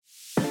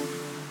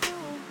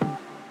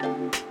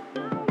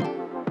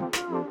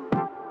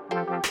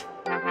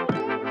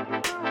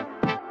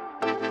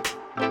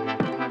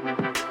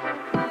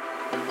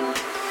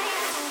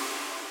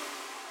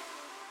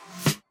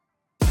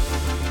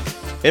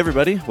Hey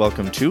everybody,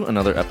 welcome to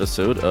another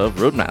episode of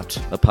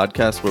Roadmapped, a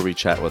podcast where we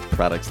chat with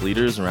products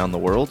leaders around the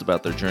world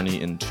about their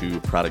journey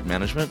into product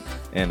management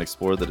and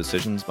explore the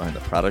decisions behind the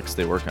products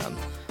they work on.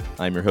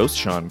 I'm your host,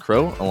 Sean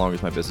Crow, along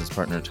with my business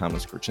partner,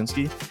 Thomas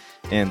Korchinski.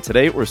 And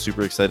today we're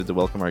super excited to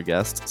welcome our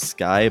guest,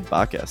 Skye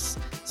Bacchus.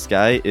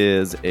 Skye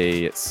is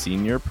a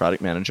senior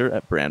product manager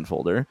at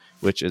Brandfolder,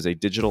 which is a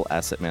digital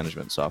asset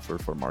management software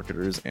for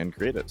marketers and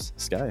creatives.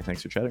 Skye,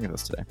 thanks for chatting with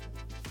us today.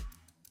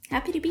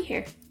 Happy to be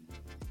here.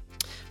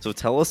 So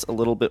tell us a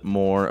little bit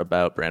more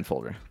about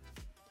Brandfolder.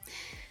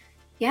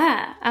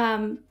 Yeah,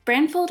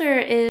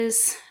 Brandfolder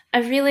is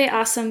a really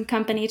awesome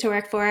company to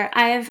work for.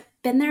 I've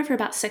been there for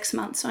about 6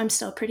 months, so I'm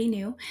still pretty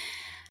new.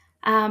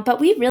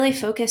 But we really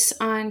focus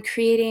on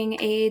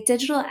creating a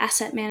digital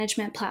asset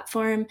management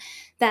platform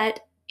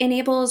that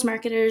enables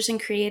marketers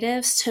and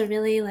creatives to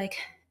really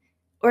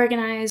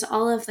organize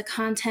all of the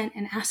content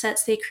and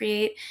assets they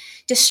create,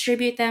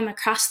 distribute them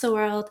across the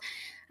world,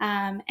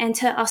 and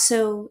to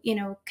also,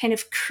 kind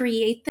of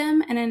create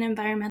them in an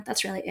environment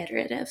that's really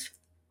iterative.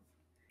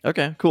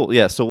 Okay, cool.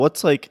 Yeah. So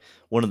what's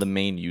one of the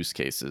main use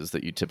cases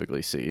that you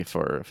typically see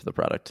for the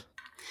product?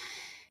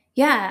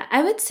 Yeah,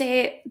 I would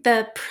say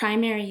the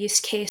primary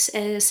use case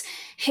is,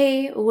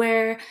 hey,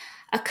 we're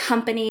a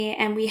company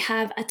and we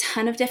have a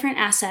ton of different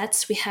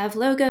assets. We have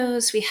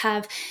logos, we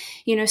have,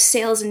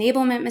 sales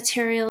enablement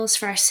materials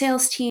for our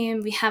sales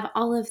team. We have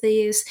all of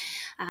these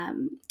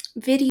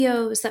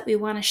videos that we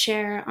want to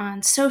share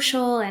on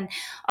social and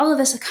all of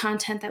this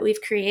content that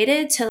we've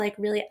created to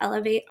really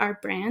elevate our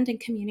brand and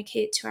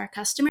communicate to our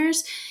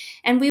customers.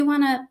 And we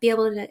want to be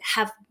able to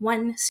have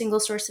one single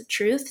source of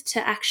truth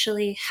to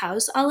actually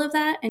house all of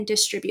that and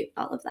distribute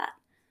all of that.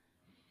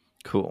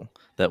 Cool.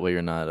 That way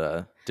you're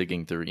not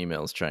digging through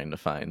emails trying to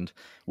find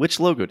which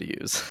logo to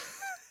use.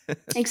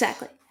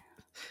 Exactly.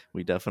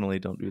 We definitely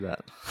don't do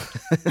that.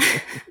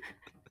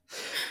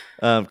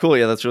 Cool.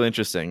 Yeah, that's really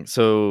interesting.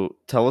 So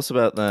tell us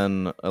about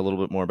then a little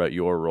bit more about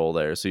your role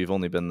there. So you've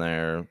only been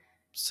there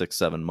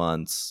 6-7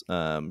 months,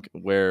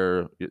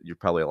 where you're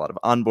probably a lot of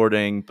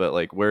onboarding, but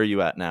where are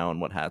you at now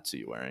and what hats are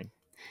you wearing?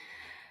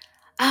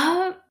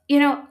 You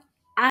know,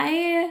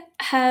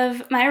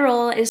 my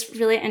role is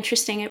really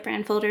interesting at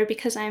Brandfolder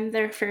because I'm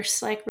their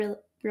first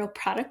real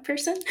product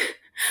person.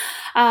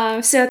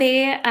 So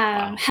they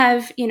Wow.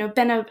 have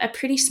been a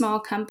pretty small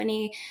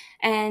company,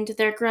 and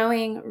they're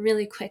growing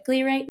really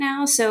quickly right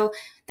now. So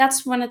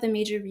that's one of the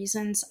major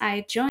reasons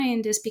I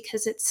joined, is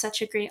because it's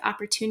such a great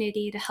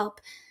opportunity to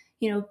help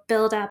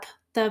build up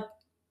the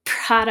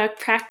product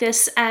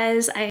practice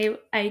as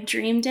I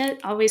dreamed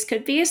it always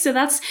could be. So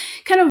that's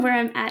kind of where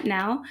I'm at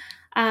now.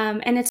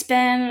 And it's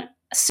been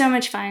so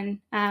much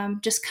fun,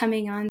 just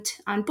coming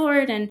on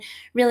board and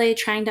really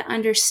trying to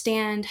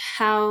understand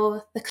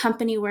how the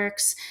company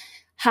works,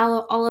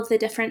 how all of the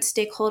different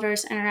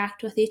stakeholders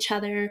interact with each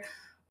other,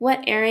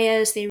 what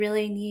areas they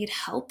really need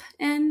help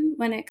in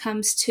when it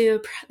comes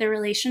to the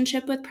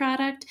relationship with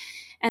product,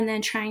 and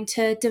then trying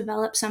to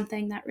develop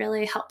something that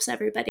really helps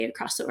everybody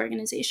across the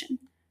organization.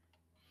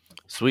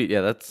 Sweet. Yeah,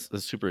 that's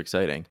super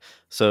exciting.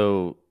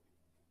 So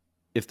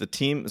the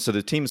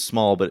team's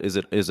small, but is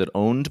it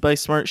owned by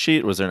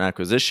Smartsheet? Was there an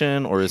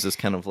acquisition, or is this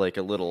kind of like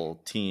a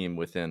little team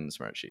within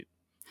Smartsheet?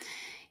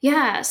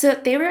 Yeah, so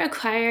they were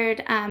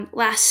acquired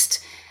last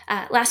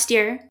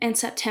year in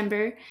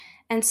September,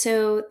 and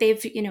so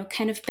they've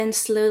kind of been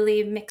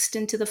slowly mixed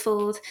into the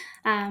fold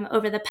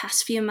over the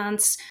past few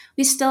months.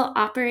 We still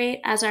operate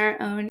as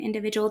our own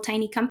individual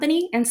tiny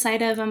company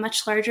inside of a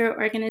much larger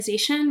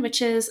organization,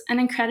 which is an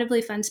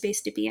incredibly fun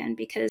space to be in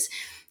because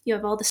you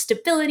have all the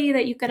stability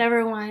that you could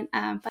ever want,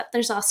 but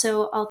there's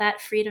also all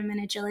that freedom and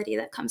agility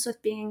that comes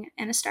with being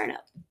in a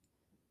startup.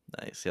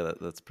 Nice. Yeah,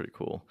 that's pretty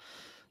cool.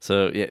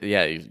 So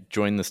yeah, you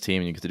join this team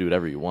and you get to do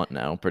whatever you want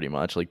now, pretty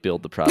much, like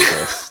build the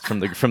process from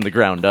the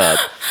ground up.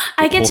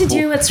 I get to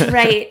do what's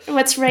right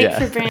Yeah.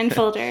 for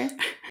Brandfolder.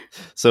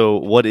 So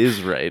what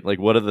is right? Like,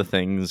 what are the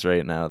things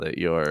right now that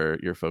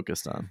you're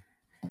focused on?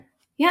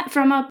 Yeah,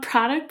 from a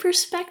product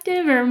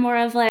perspective, or more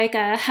of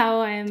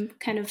how I'm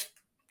kind of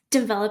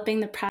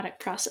developing the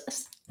product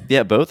process.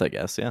 Yeah, both, I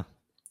guess. Yeah.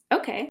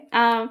 Okay,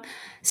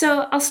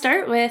 so I'll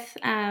start with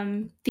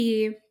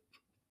the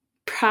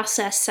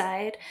process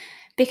side,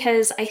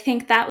 because I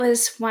think that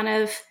was one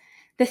of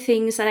the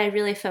things that I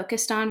really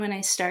focused on when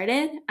I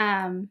started.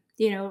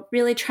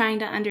 Really trying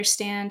to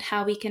understand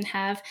how we can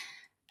have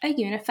a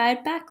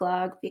unified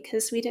backlog,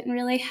 because we didn't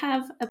really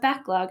have a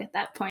backlog at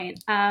that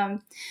point.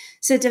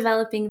 So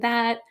developing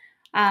that,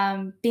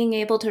 being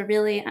able to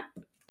really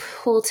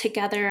pull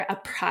together a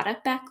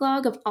product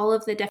backlog of all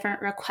of the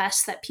different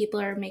requests that people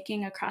are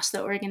making across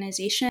the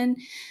organization,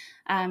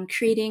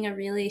 creating a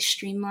really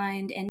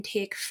streamlined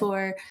intake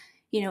for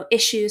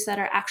issues that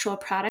are actual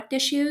product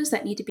issues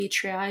that need to be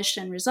triaged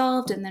and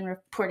resolved, and then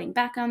reporting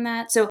back on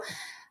that. So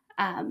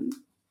um,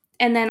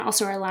 and then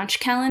also our launch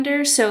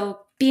calendar.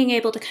 So being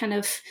able to kind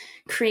of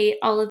create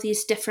all of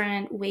these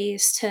different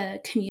ways to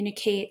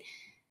communicate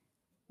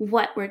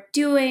what we're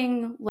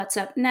doing, what's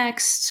up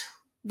next,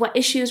 what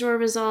issues we're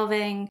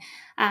resolving,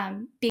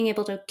 being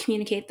able to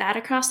communicate that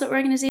across the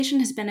organization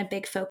has been a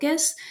big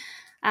focus.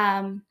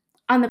 On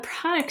the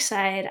product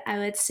side, I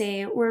would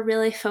say we're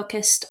really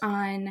focused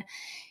on,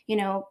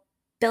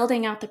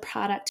 building out the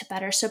product to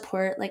better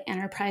support like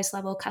enterprise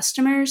level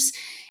customers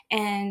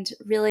and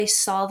really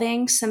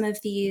solving some of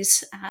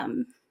these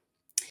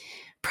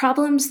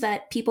problems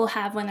that people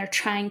have when they're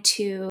trying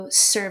to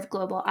serve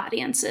global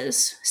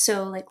audiences.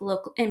 So, like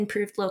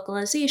improved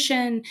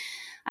localization,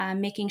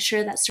 making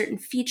sure that certain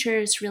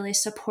features really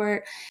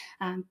support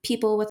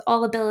people with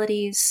all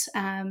abilities,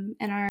 and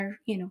are,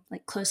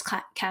 like closed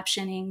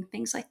captioning,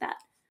 things like that.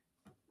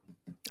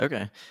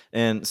 Okay.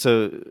 And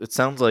so it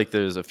sounds like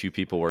there's a few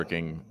people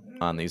working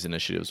on these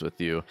initiatives with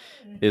you.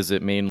 Is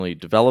it mainly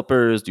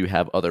developers? Do you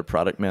have other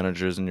product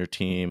managers in your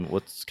team?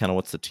 What's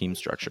the team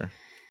structure?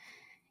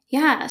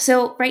 Yeah,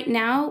 so right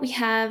now we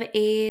have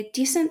a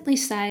decently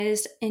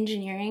sized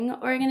engineering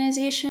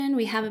organization.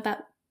 We have about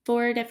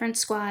 4 different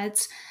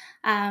squads.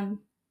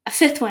 A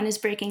fifth one is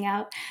breaking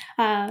out,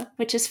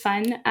 which is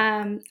fun.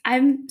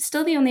 I'm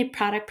still the only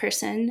product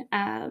person,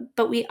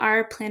 but we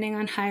are planning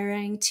on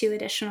hiring 2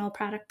 additional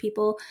product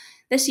people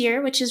this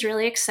year, which is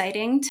really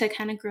exciting to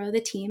kind of grow the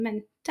team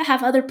and to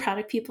have other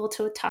product people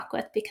to talk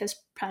with, because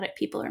product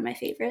people are my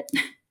favorite.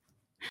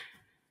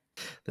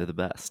 They're the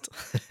best.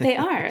 They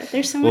are.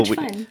 They're so Well, much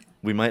fun.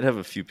 we might have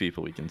a few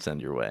people we can send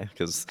your way,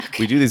 because we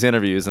Okay. do these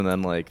interviews and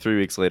then like 3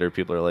 weeks later,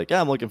 people are like, "Yeah,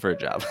 I'm looking for a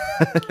job."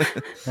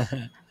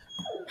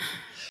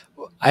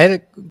 I had a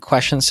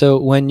question. So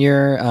when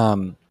you're,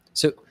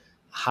 so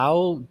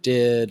how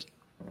did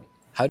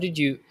how did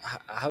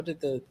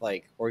the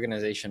like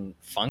organization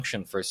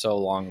function for so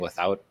long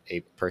without a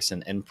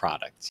person in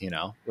product? It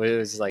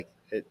was like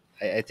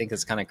I think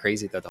it's kind of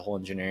crazy that the whole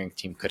engineering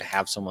team could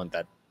have someone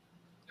that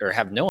or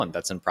have no one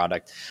that's in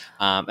product.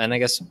 And I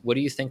guess, what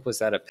do you think was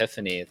that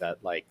epiphany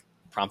that like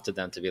prompted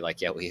them to be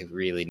like, yeah, we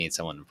really need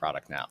someone in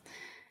product now?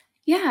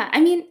 Yeah, I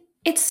mean,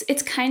 it's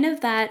kind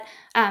of that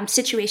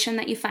situation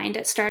that you find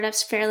at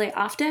startups fairly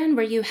often,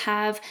 where you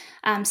have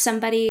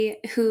somebody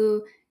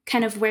who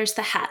kind of wears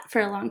the hat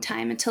for a long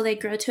time until they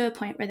grow to a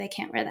point where they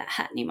can't wear that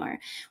hat anymore.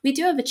 We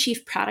do have a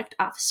chief product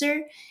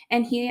officer,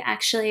 and he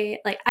actually,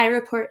 like, I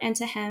report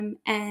into him,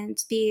 and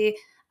the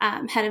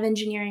head of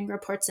engineering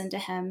reports into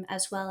him,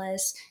 as well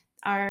as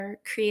our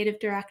creative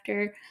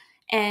director.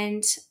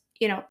 And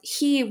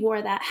he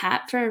wore that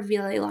hat for a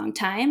really long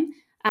time.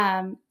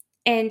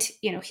 And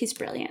he's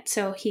brilliant,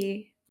 so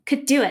he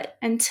could do it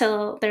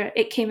until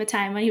it came a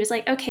time when he was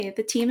like, okay,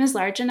 the team is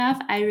large enough,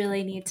 I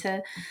really need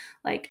to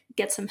like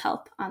get some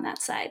help on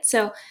that side.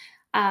 So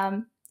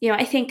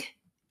I think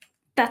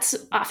that's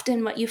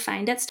often what you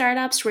find at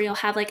startups, where you'll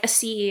have like a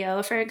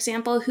CEO, for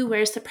example, who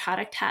wears the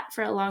product hat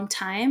for a long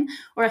time,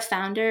 or a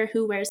founder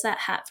who wears that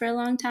hat for a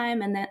long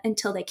time, and then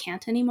until they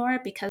can't anymore,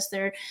 because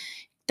they're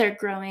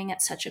growing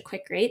at such a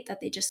quick rate that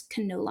they just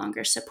can no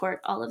longer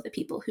support all of the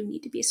people who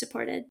need to be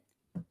supported.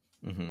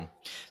 Mm-hmm.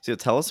 So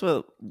tell us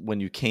about when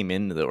you came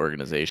into the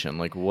organization.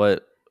 Like,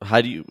 how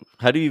do you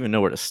even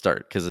know where to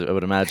start? Because I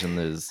would imagine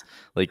there's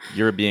like,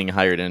 you're being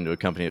hired into a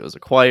company that was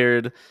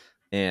acquired,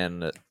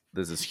 and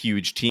there's this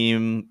huge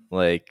team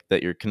like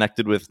that you're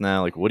connected with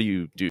now. Like, what do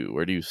you do?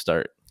 Where do you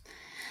start?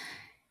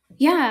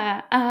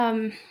 Yeah,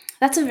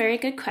 that's a very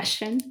good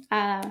question.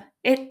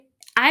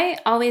 I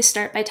always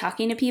start by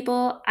talking to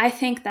people. I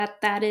think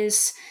that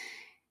is,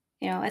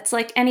 it's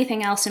like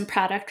anything else in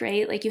product,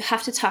 right? Like, you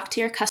have to talk to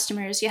your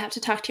customers, you have to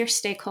talk to your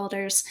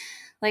stakeholders.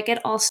 Like, it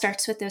all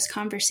starts with those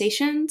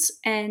conversations,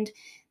 and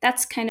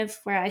that's kind of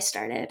where I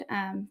started.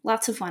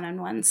 Lots of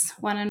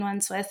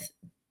one-on-ones with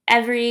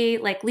every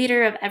like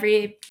leader of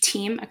every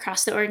team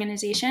across the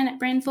organization at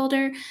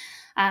Brandfolder.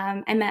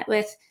 I met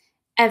with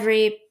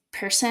every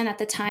person at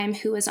the time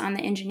who was on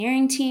the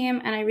engineering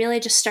team, and I really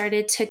just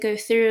started to go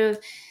through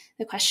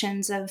the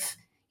questions of,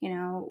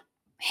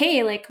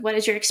 hey, like, what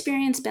has your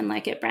experience been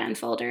like at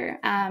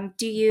Brandfolder?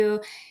 Do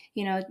you,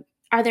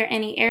 are there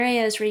any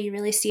areas where you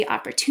really see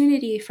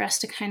opportunity for us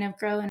to kind of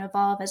grow and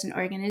evolve as an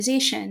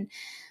organization?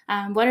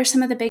 What are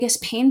some of the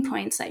biggest pain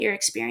points that you're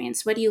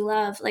experiencing? What do you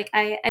love? Like,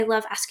 I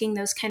love asking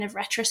those kind of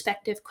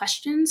retrospective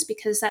questions,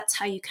 because that's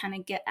how you kind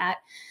of get at,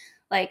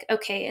 like,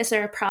 okay, is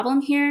there a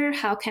problem here?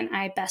 How can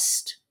I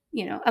best,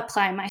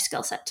 apply my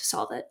skill set to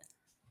solve it?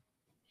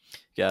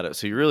 Got it.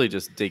 So you're really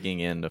just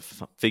digging in to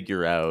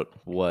figure out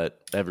what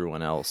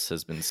everyone else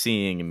has been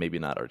seeing and maybe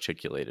not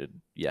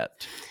articulated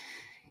yet.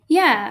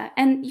 Yeah,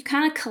 and you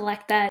kind of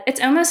collect that.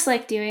 It's almost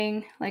like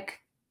doing like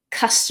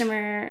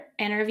customer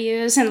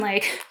interviews and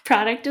like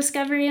product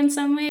discovery in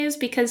some ways,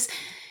 because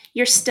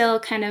you're still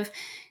kind of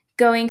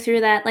going through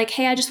that, like,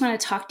 hey, I just want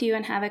to talk to you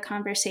and have a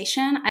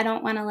conversation. I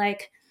don't want to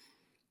like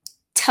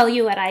tell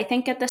you what I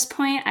think at this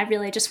point. I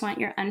really just want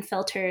your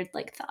unfiltered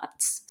like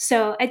thoughts.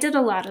 So I did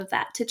a lot of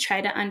that to try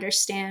to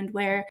understand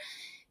where,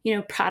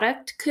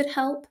 product could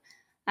help.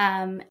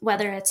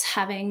 whether it's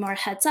having more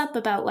heads up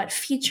about what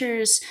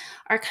features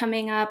are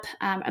coming up,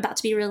 about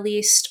to be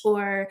released,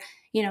 or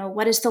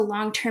what is the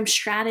long-term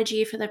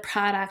strategy for the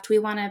product. We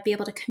want to be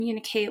able to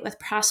communicate with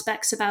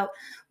prospects about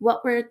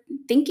what we're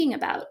thinking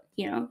about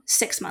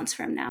 6 months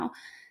from now.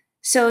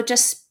 So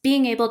just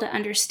being able to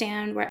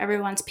understand where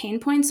everyone's pain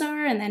points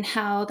are, and then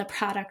how the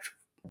product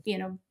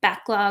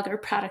backlog or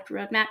product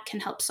roadmap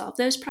can help solve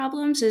those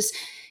problems, is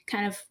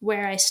kind of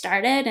where I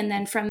started. And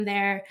then from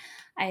there,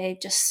 I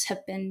just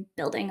have been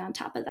building on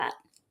top of that.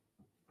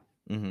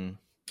 Mm-hmm.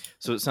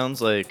 So it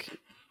sounds like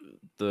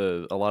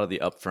a lot of the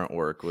upfront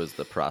work was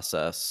the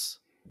process,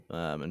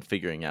 and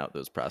figuring out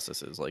those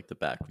processes, like the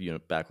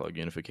backlog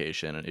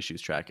unification and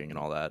issues tracking and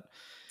all that.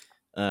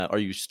 Are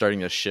you starting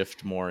to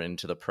shift more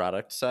into the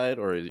product side,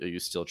 or are you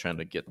still trying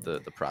to get the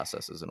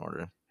processes in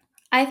order?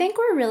 I think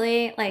we're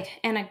really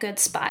in a good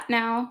spot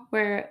now,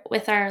 where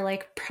with our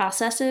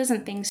processes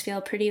and things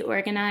feel pretty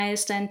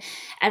organized, and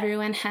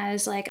everyone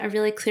has a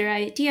really clear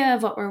idea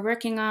of what we're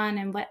working on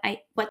and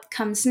what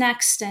comes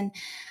next. And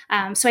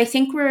so I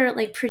think we're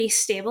pretty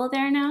stable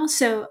there now.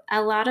 So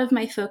a lot of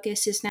my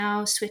focus is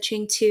now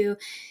switching to,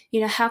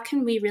 how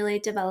can we really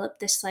develop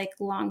this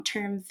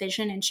long-term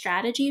vision and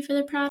strategy for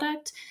the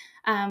product?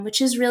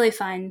 Which is really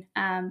fun,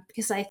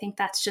 because I think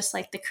that's just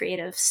the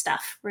creative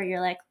stuff where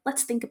you're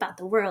let's think about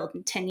the world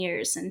in 10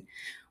 years and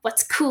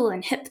what's cool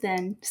and hip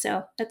then.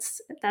 So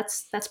that's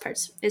part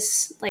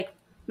is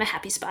my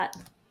happy spot.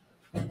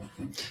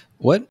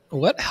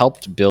 What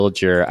helped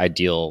build your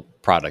ideal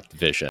product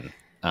vision?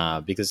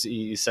 Because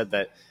you said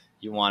that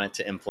you wanted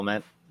to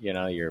implement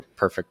your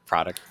perfect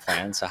product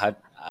plan. So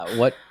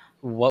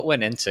what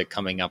went into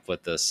coming up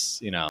with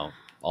this,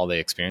 all the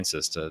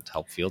experiences to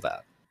help fuel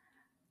that?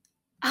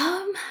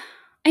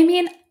 I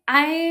mean,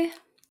 I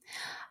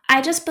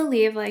just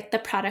believe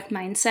the product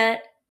mindset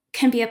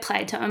can be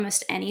applied to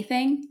almost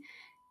anything.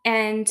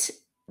 And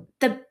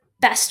the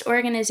best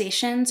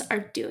organizations are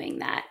doing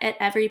that at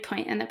every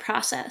point in the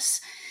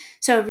process.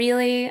 So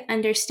really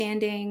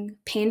understanding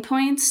pain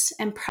points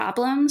and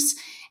problems,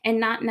 and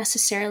not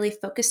necessarily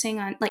focusing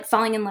on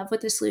falling in love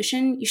with the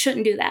solution. You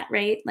shouldn't do that,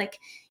 right?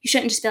 You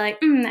shouldn't just be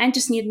I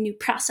just need a new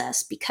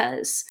process,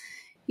 because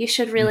you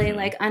should really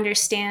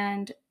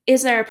understand,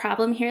 is there a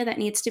problem here that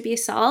needs to be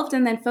solved,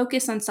 and then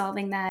focus on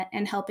solving that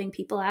and helping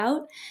people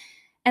out.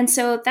 And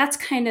so that's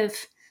kind of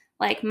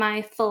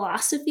my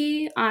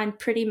philosophy on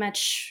pretty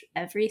much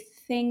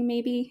everything,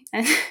 maybe.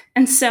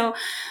 And so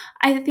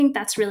I think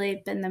that's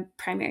really been the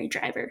primary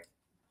driver.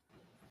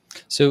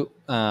 So,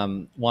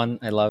 one,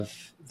 I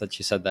love that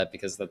you said that,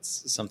 because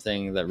that's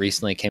something that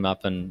recently came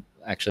up, and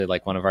actually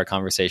one of our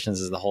conversations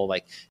is the whole,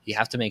 you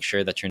have to make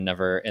sure that you're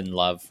never in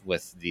love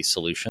with the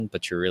solution,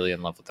 but you're really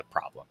in love with the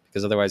problem,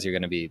 because otherwise you're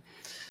going to be,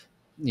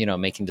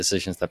 making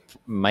decisions that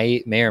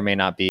may or may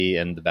not be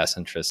in the best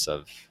interests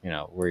of,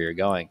 where you're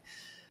going.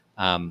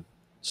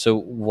 So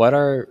what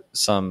are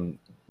some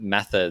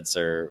methods,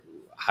 or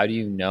how do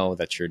you know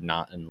that you're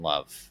not in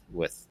love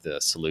with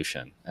the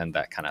solution, and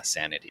that kind of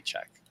sanity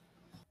check?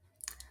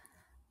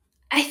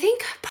 I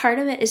think part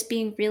of it is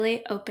being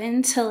really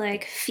open to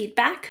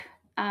feedback,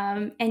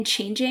 and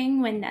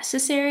changing when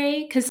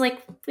necessary, because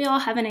we all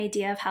have an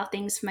idea of how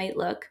things might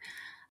look.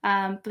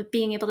 But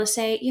being able to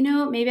say,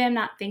 maybe I'm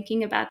not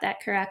thinking about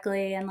that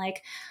correctly, and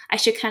I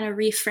should kind of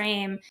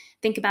reframe,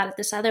 think about it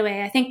this other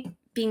way. I think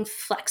being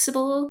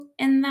flexible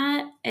in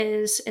that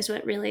is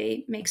what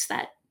really makes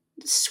that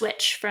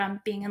switch from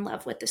being in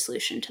love with the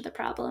solution to the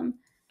problem.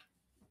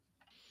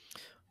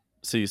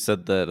 So you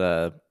said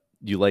that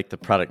you like the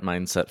product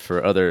mindset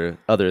for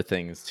other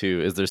things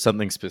too. Is there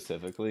something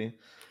specifically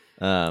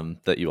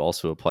that you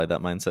also apply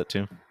that mindset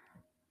to?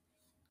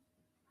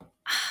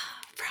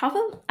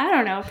 Probably, I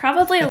don't know,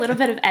 probably a little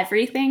bit of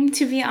everything,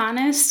 to be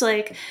honest.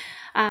 I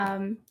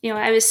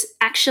was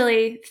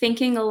actually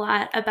thinking a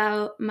lot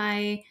about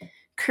my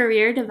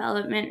career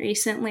development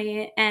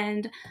recently,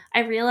 and I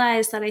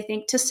realized that I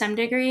think to some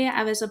degree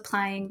I was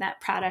applying that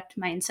product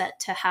mindset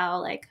to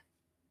how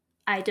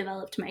I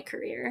developed my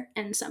career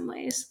in some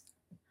ways.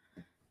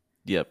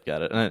 Yep,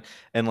 got it.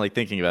 And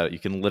thinking about it, you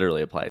can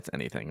literally apply it to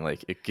anything.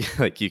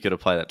 You could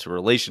apply that to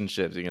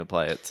relationships. You can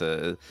apply it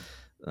to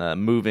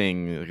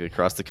moving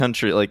across the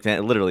country,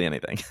 literally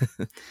anything.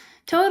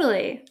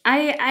 Totally.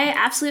 I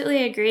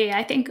absolutely agree.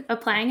 I think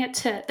applying it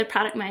to the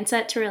product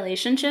mindset to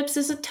relationships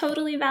is a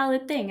totally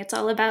valid thing. It's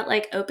all about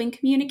open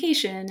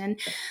communication, and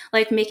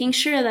making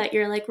sure that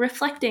you're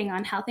reflecting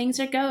on how things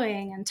are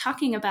going and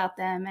talking about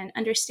them, and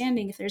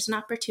understanding if there's an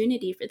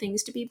opportunity for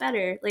things to be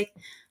better.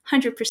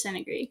 100%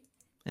 agree.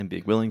 And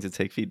being willing to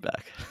take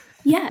feedback.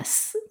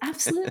 Yes,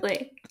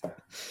 absolutely.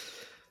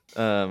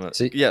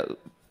 Yeah,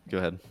 go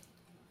ahead.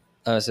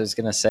 So I was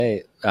going to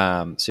say,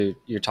 so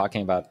you're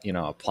talking about,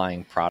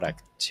 applying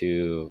product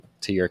to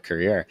your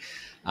career.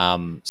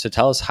 So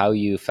tell us how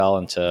you fell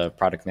into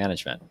product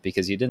management,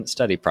 because you didn't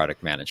study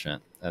product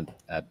management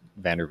at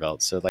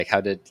Vanderbilt. So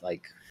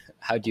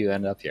how'd you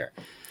end up here?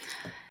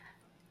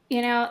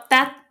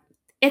 That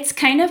it's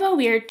kind of a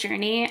weird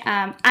journey.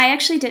 I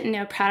actually didn't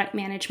know product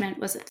management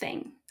was a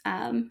thing.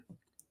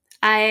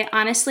 I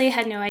honestly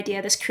had no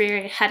idea this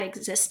career had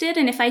existed.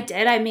 And if I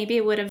did, I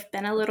maybe would have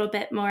been a little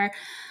bit more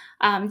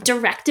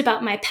direct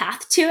about my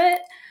path to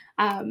it.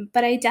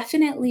 But I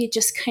definitely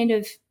just kind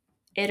of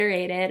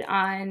iterated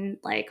on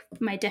like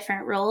my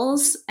different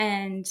roles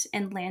and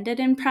landed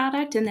in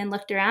product, and then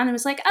looked around and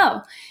was like,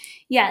 oh,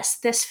 yes,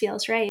 this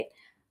feels right.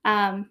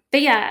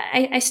 But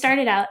yeah, I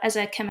started out as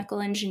a chemical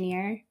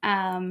engineer.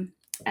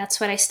 That's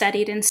what I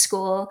studied in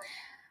school.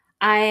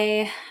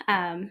 I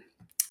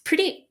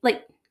pretty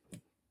like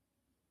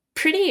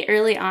pretty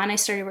early on, I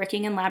started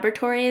working in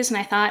laboratories, and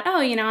I thought,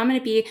 oh, I'm going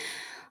to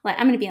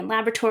be in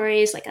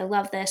laboratories. Like, I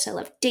love this. I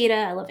love data.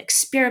 I love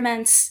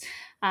experiments.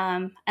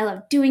 I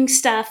love doing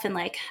stuff, and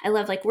like I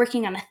love like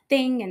working on a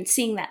thing and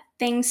seeing that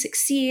thing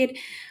succeed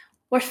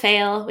or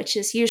fail, which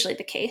is usually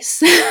the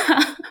case.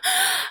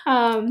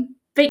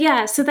 But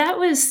yeah, so that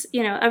was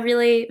a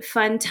really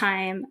fun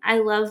time. I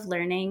love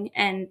learning,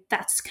 and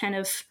that's kind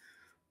of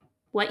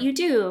what you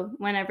do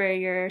whenever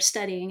you're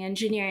studying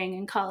engineering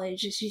in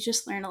college. Is you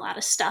just learn a lot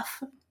of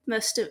stuff.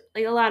 Most of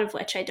like a lot of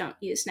which I don't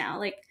use now.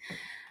 Like,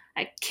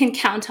 I can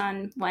count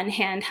on one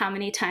hand how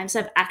many times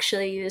I've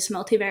actually used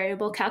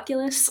multivariable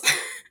calculus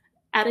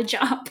at a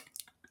job.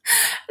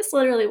 It's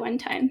literally one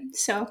time.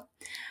 So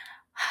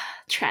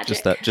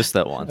tragic. Just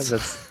that once.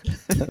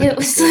 It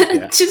was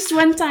just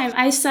one time.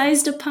 I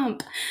sized a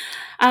pump.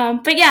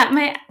 But yeah,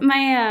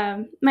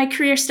 my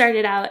career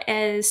started out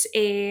as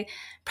a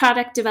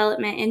product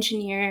development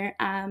engineer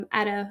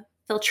at a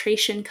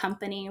filtration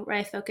company where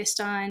I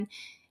focused on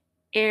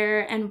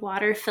air and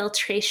water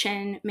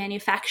filtration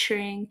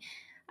manufacturing,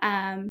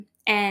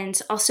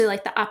 and also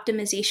like the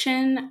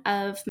optimization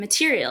of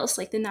materials,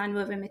 like the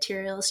nonwoven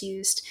materials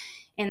used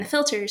in the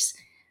filters.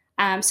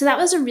 So that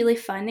was a really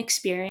fun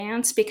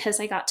experience because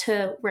I got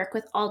to work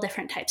with all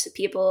different types of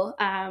people.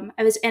 I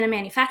was in a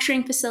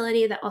manufacturing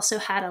facility that also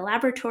had a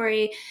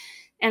laboratory,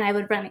 and I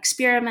would run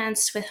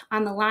experiments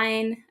on the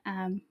line,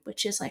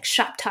 which is like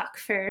shop talk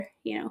for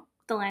the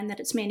line that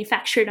it's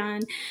manufactured on.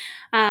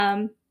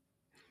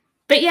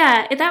 But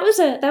yeah, that was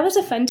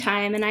a fun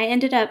time, and I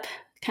ended up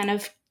kind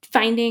of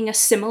finding a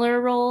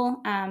similar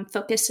role,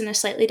 focused in a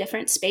slightly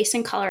different space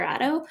in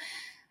Colorado.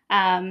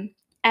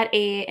 At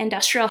a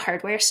industrial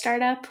hardware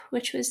startup,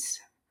 which was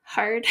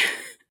hard.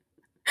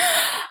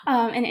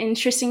 An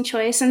interesting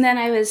choice. And then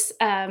I was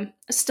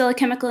still a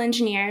chemical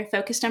engineer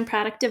focused on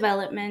product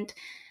development,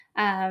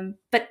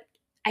 but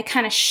I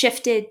kind of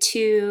shifted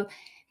to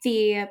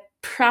the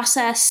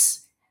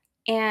process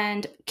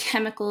and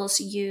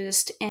chemicals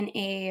used in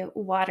a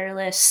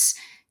waterless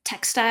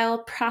textile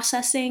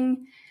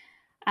processing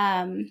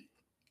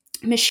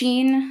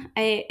machine.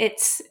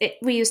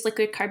 We use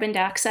liquid carbon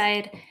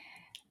dioxide.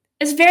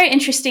 It's a very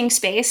interesting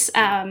space.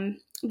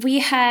 We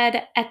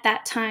had at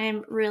that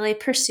time really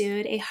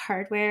pursued a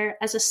hardware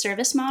as a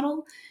service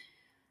model,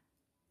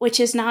 which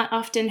is not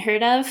often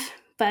heard of,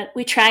 but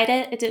we tried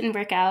it. It didn't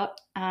work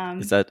out.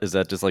 Is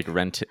that just like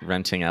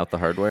renting out the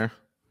hardware?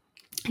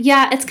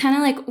 Yeah, it's kind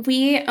of like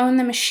we own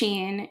the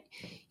machine.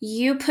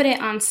 You put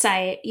it on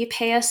site, you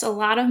pay us a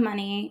lot of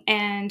money,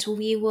 and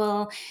we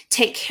will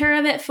take care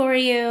of it for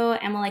you,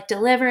 and we'll like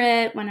deliver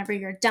it whenever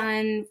you're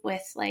done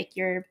with like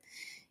your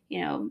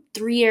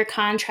 3-year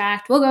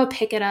contract. We'll go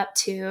pick it up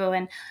too.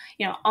 And,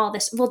 all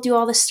this, we'll do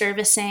all the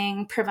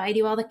servicing, provide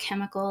you all the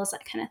chemicals,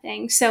 that kind of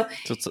thing. So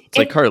it's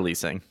like car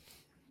leasing.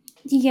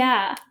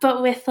 Yeah.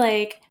 But with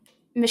like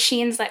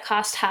machines that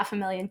cost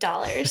 $500,000.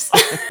 Nice.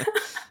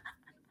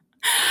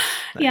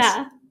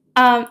 Yeah.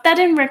 That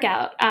didn't work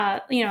out.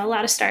 A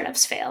lot of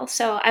startups fail.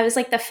 So I was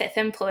like the 5th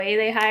employee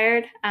they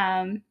hired.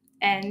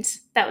 And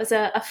that was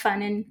a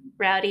fun and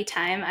rowdy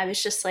time. I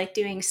was just like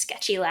doing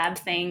sketchy lab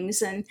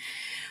things, and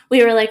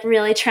we were like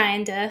really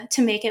trying to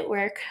make it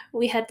work.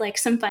 We had like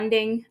some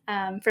funding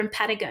from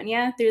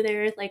Patagonia through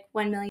their like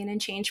 1 million and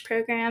change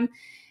program.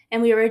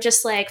 And we were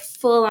just like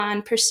full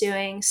on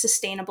pursuing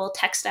sustainable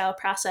textile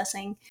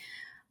processing.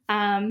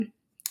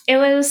 It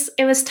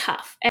was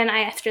tough. And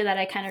after that,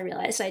 I kind of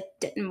realized I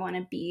didn't want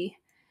to be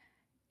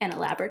in a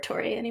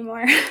laboratory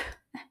anymore.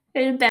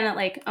 It had been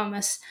like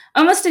almost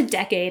a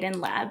decade in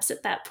labs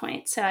at that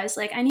point. So I was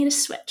like, I need a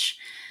switch.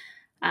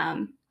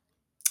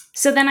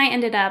 So then I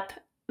ended up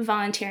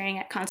volunteering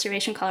at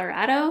Conservation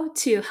Colorado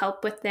to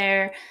help with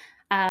their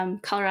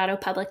Colorado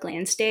Public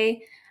Lands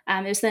Day.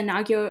 It was the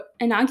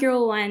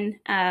inaugural one.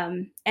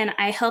 And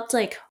I helped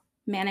like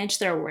manage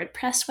their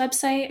WordPress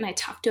website. And I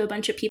talked to a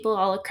bunch of people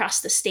all across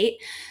the state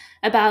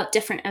about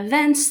different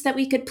events that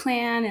we could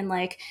plan, and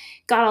like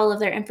got all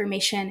of their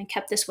information and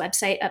kept this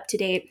website up to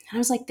date. And I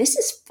was like, this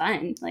is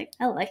fun. Like,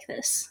 I like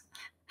this.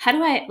 How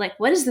do I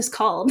what is this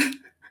called?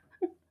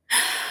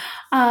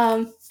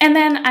 And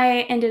then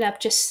I ended up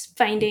just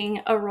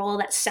finding a role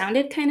that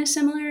sounded kind of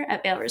similar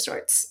at Vail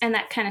Resorts. And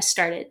that kind of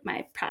started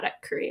my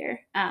product career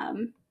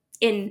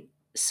in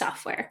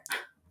software.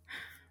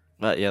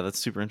 Yeah, that's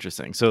super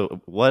interesting. So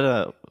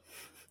what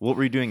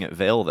were you doing at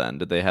Vail then?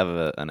 Did they have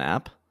an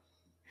app?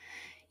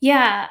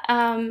 Yeah,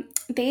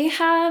 they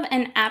have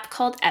an app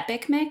called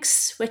Epic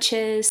Mix, which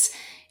is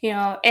You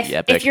know, The if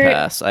Epic you're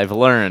Pass. I've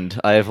learned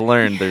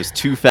there's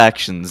two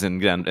factions in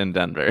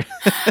Denver.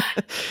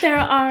 there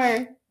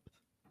are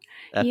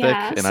Epic,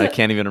 yeah, and I so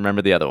can't even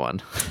remember the other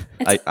one.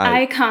 it's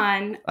I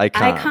Icon.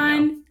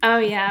 Icon, yeah. Oh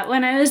yeah,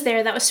 when I was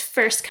there, that was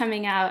first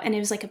coming out, and it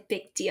was like a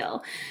big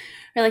deal.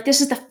 Or like,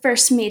 this is the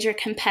first major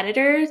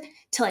competitor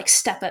to like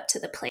step up to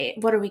the plate.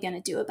 What are we going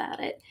to do about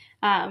it?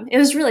 It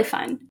was really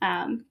fun.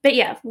 But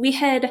yeah,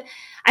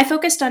 I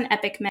focused on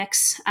Epic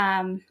Mix.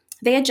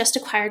 They had just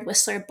acquired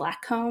Whistler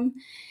Blackcomb,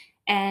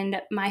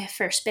 and my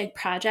first big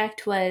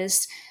project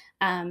was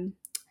um,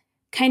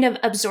 kind of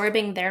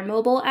absorbing their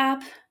mobile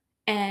app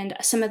and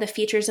some of the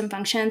features and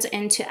functions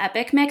into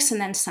Epic Mix,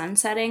 and then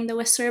sunsetting the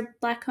Whistler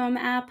Blackcomb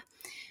app,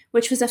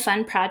 which was a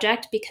fun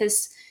project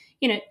because,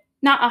 you know,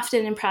 not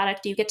often in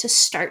product do you get to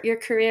start your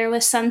career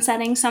with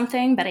sunsetting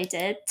something, but I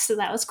did, so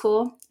that was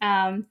cool.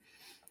 And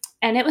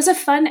it was a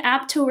fun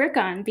app to work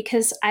on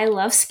because I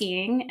love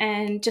skiing,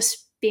 and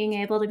just being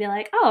able to be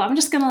like, oh, I'm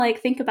just gonna like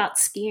think about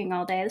skiing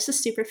all day. This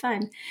is super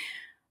fun.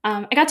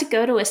 I got to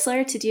go to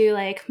Whistler to do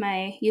like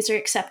my user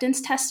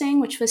acceptance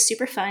testing, which was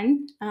super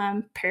fun.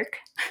 Perk,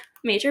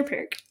 major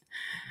perk.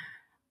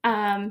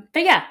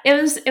 But yeah, it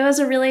was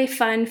a really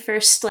fun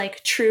first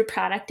like true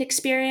product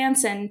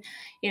experience, and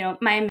you know,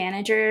 my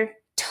manager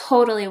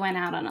totally went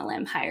out on a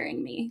limb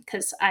hiring me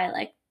because I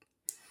like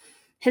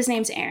his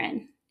name's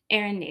Aaron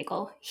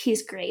Nagel.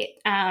 He's great.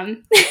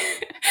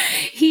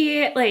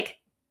 He like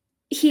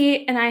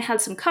he and I had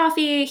some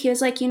coffee. He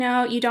was like, you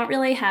know, you don't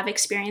really have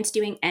experience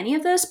doing any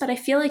of this, but I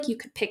feel like you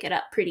could pick it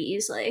up pretty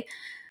easily.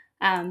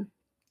 Um,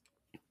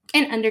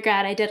 in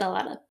undergrad, I did a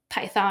lot of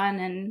Python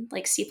and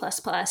like C++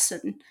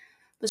 and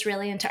was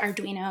really into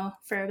Arduino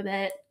for a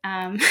bit.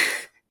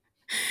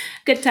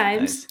 Good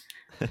times.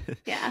 Nice.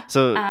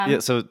 Yeah.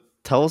 So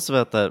tell us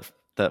about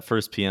that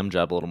first PM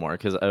job a little more,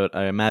 because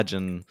I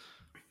imagine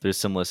there's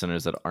some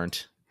listeners that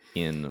aren't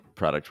in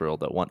product world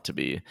that want to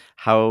be.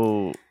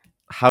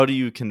 How do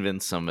you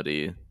convince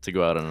somebody to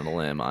go out on a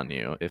limb on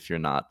you if you're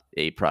not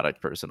a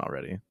product person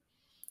already?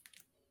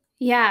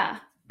 Yeah.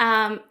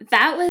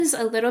 That was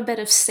a little bit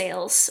of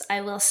sales,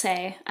 I will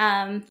say.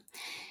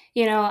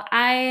 You know,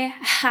 I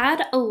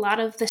had a lot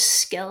of the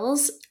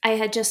skills. I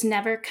had just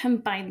never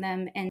combined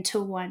them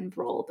into one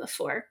role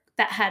before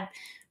that had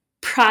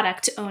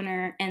product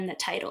owner in the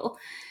title.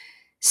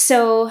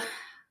 So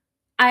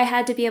I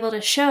had to be able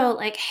to show,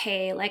 like,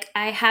 hey, like,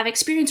 I have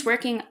experience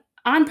working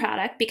on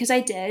product because I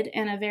did,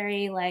 in a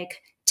very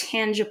like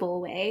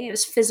tangible way. It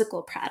was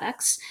physical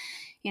products.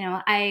 You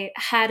know, I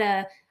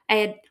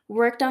had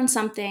worked on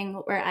something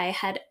where I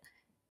had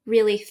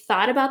really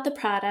thought about the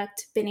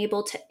product, been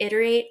able to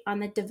iterate on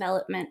the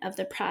development of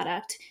the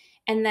product,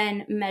 and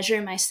then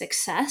measure my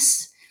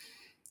success.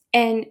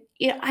 And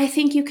you know, I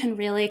think you can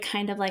really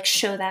kind of like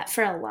show that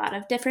for a lot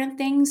of different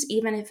things,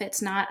 even if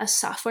it's not a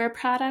software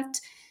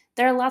product.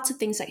 There are lots of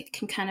things that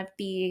can kind of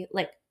be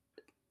like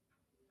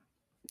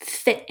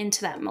fit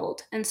into that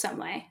mold in some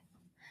way.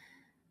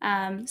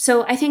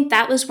 So I think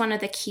that was one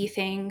of the key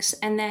things.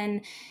 And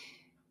then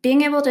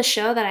being able to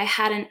show that I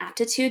had an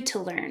aptitude to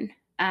learn.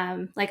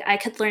 Like I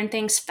could learn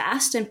things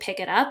fast and pick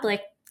it up,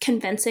 like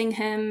convincing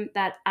him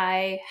that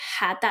I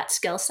had that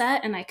skill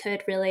set and I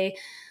could really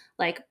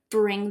like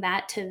bring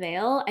that to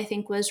Vail, I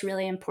think was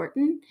really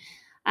important.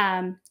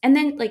 And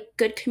then like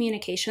good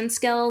communication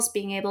skills,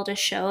 being able to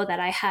show that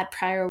I had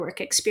prior work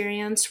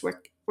experience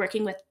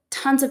working with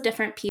tons of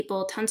different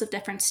people, tons of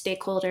different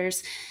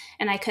stakeholders,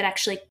 and I could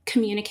actually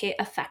communicate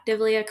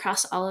effectively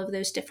across all of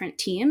those different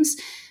teams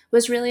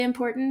was really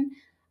important.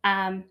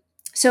 Um,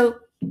 so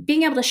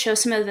being able to show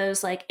some of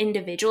those like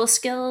individual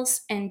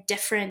skills and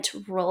different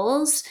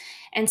roles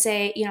and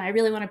say, you know, I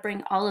really want to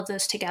bring all of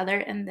those together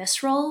in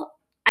this role,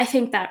 I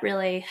think that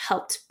really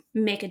helped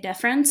make a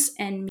difference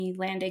in me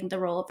landing the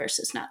role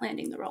versus not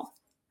landing the role.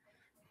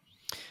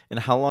 And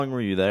how long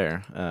were you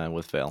there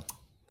with Vail?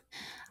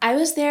 I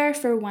was there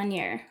for 1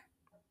 year,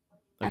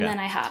 and Okay. then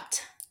I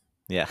hopped.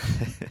 Yeah.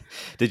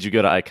 Did you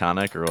go to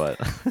Iconic or what?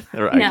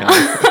 Or No.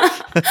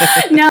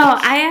 Iconic? No,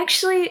 I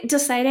actually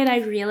decided I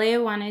really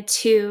wanted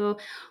to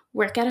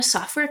work at a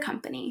software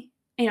company.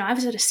 You know, I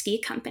was at a ski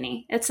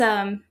company.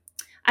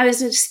 I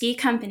was at a ski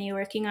company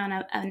working on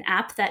an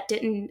app that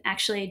didn't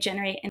actually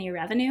generate any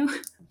revenue.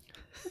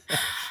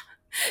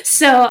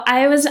 So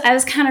I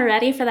was kind of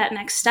ready for that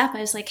next step. I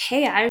was like,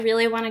 hey, I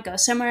really want to go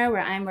somewhere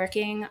where I'm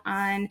working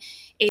on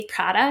a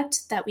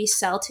product that we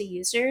sell to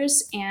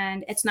users,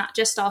 and it's not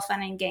just all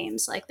fun and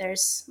games. Like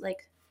there's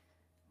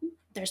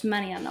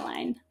money on the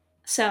line.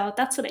 So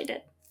that's what I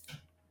did.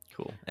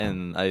 Cool.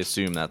 And I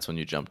assume that's when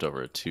you jumped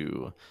over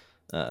to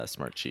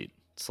Smartsheet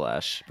 /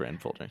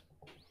 Brandfolder.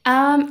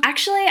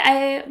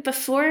 Actually,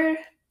 before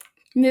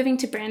moving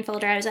to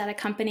Brandfolder, I was at a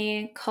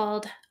company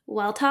called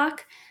WellTalk,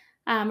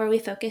 where we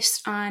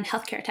focused on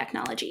healthcare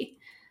technology.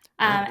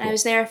 Cool. And I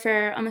was there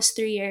for almost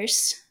 3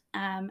 years,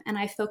 and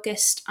I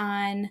focused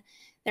on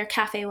their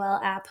Cafe Well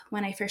app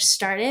when I first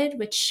started,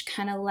 which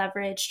kind of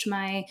leveraged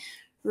my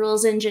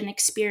rules engine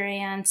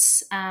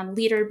experience,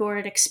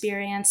 leaderboard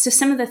experience. So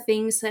some of the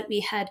things that we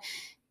had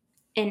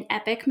in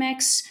Epic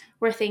Mix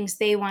were things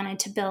they wanted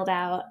to build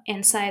out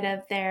inside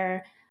of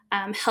their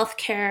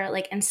healthcare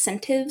like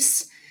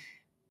incentives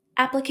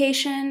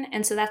application.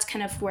 And so that's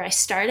kind of where I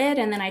started.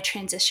 And then I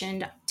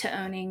transitioned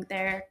to owning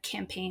their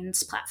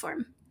campaigns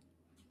platform.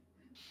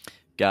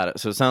 Got it.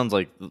 So it sounds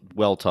like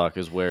Welltalk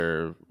is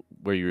where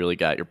you really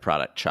got your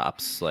product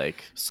chops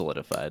like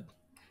solidified.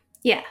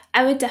 Yeah,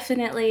 I would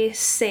definitely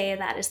say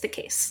that is the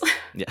case.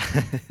 Yeah.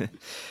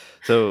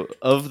 So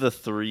of the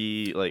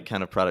three like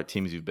kind of product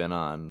teams you've been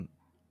on,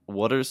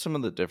 what are some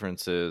of the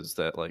differences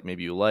that like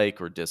maybe you like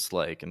or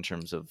dislike in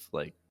terms of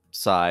like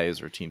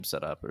size or team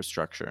setup or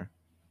structure?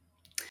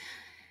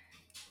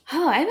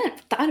 Oh, I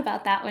haven't thought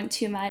about that one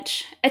too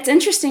much. It's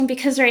interesting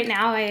because right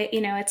now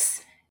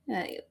it's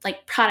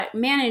like product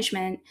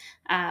management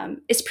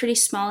is pretty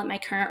small at my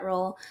current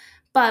role,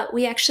 but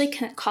we actually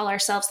can call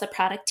ourselves the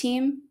product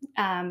team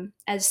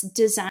as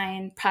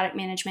design, product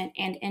management,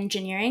 and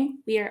engineering.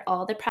 We are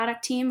all the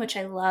product team, which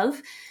I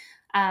love.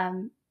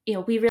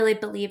 We really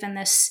believe in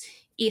this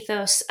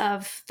ethos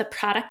of the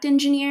product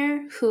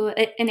engineer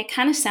and it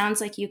kind of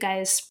sounds like you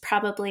guys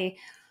probably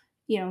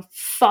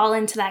fall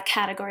into that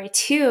category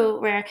too,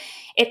 where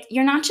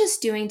you're not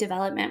just doing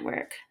development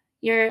work.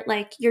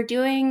 You're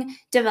doing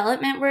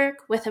development work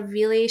with a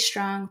really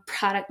strong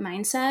product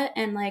mindset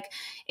and like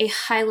a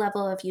high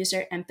level of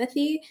user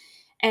empathy.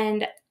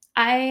 And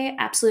I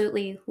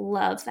absolutely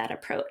love that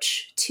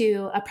approach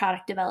to a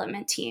product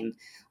development team.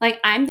 Like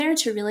I'm there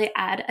to really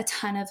add a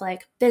ton of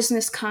like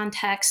business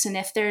context. And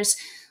if there's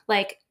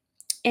like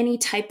any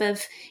type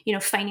of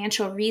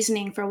financial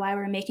reasoning for why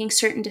we're making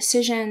certain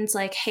decisions,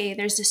 like hey,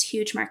 there's this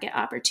huge market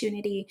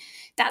opportunity,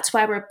 that's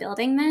why we're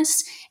building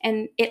this.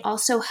 And it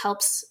also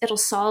helps, it'll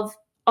solve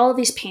all of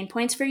these pain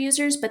points for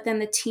users, but then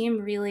the team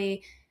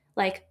really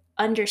like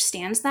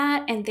understands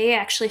that and they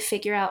actually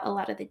figure out a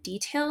lot of the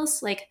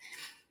details. Like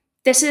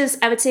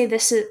I would say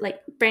this is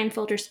like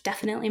Brandfolder's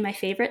definitely my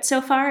favorite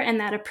so far, and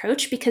that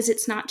approach, because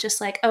it's not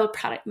just like, oh,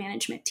 product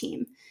management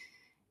team.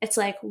 It's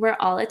like we're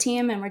all a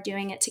team and we're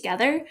doing it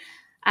together.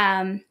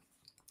 Welltalk,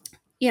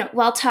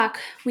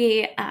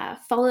 we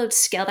followed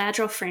Scaled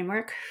Agile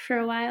framework for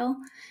a while,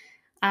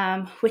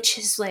 which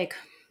is like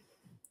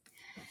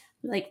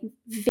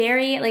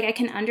very like I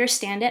can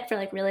understand it for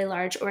like really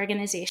large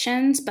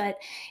organizations, but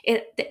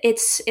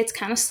it's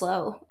kind of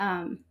slow.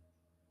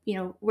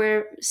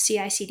 We're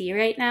CI/CD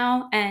right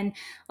now, and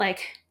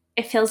like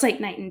it feels like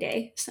night and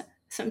day.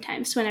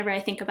 Sometimes whenever I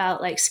think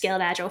about like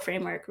Scaled Agile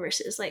framework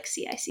versus like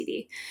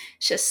CI/CD,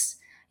 it's just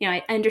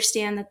I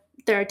understand that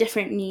there are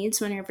different needs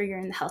whenever you're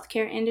in the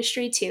healthcare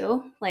industry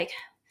too. Like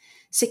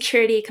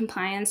security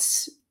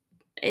compliance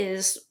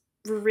is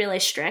really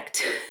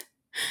strict.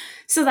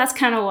 So that's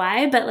kind of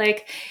why, but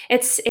like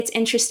it's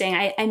interesting.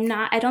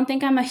 I don't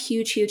think I'm a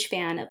huge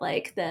fan of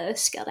like the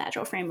Scaled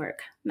Agile framework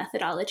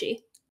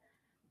methodology.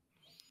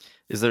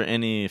 Is there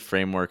any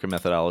framework or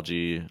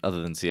methodology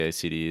other than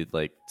CI/CD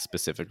like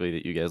specifically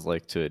that you guys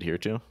like to adhere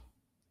to?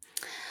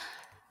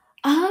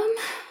 Um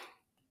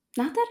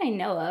Not that I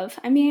know of.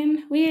 I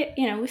mean, we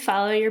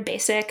follow your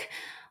basic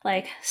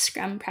like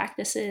Scrum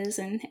practices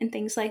and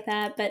things like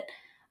that, but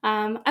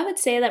I would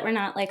say that we're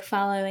not like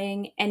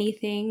following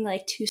anything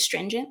like too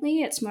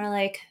stringently. It's more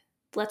like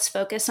let's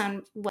focus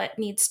on what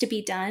needs to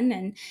be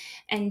done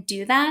and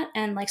do that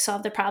and like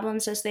solve the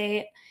problems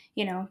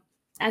you know,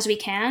 as we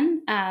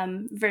can,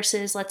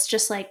 versus let's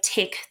just like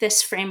take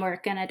this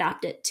framework and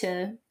adopt it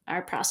to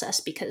our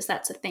process because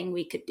that's a thing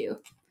we could do.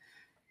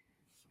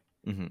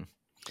 Mm-hmm.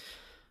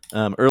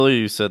 Earlier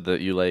you said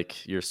that you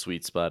like your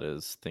sweet spot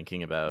is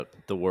thinking about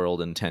the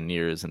world in 10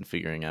 years and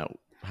figuring out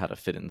how to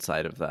fit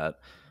inside of that.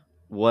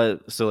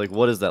 What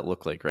does that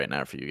look like right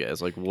now for you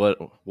guys? Like what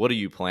are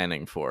you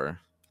planning for?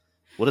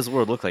 What does the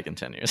world look like in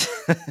 10 years?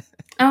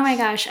 Oh my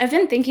gosh, I've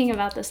been thinking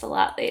about this a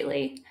lot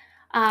lately.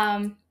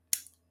 I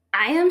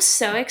am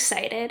so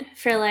excited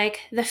for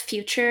like the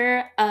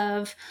future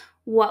of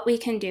what we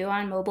can do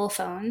on mobile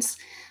phones.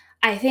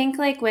 I think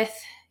like with,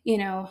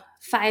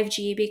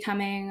 5G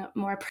becoming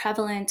more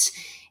prevalent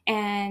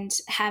and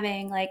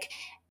having like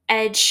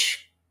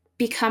edge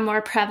become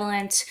more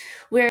prevalent,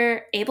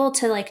 we're able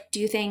to like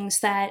do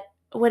things that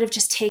would have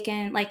just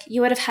taken like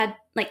you would have had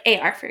like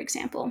AR, for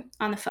example,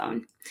 on the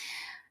phone.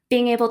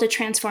 Being able to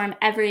transform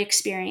every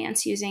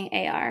experience using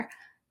AR.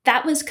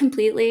 That was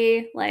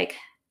completely like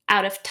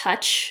out of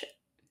touch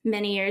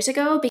many years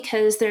ago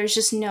because there's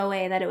just no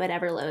way that it would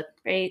ever load,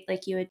 right?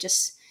 Like you would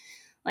just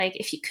like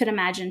if you could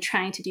imagine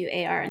trying to do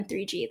AR in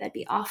 3G, that'd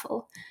be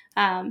awful.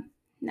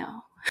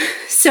 No.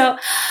 So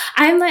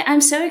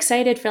I'm so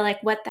excited for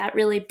like what that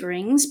really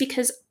brings,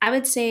 because I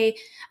would say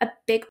a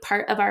big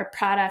part of our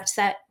product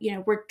that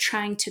we're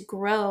trying to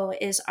grow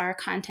is our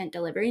content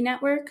delivery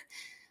network.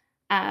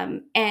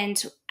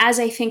 And as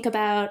I think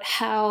about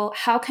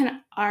how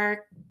can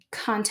our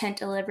content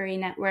delivery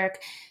network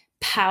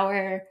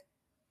power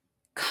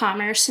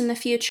commerce in the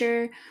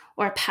future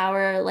or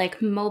power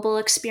like mobile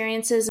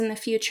experiences in the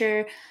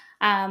future,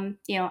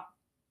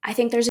 I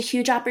think there's a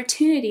huge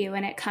opportunity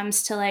when it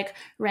comes to like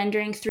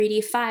rendering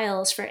 3D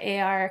files for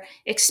AR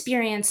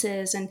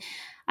experiences. And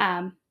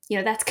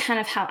that's kind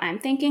of how I'm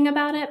thinking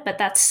about it. But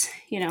that's,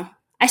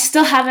 I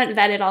still haven't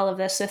vetted all of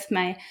this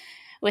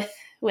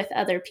with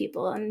other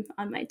people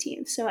on my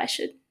team. So I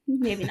should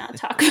maybe not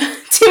talk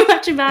too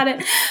much about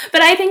it.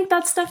 But I think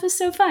that stuff is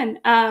so fun.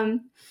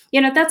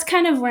 That's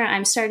kind of where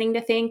I'm starting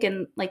to think,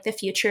 and like the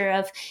future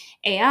of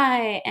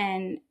AI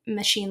and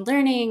machine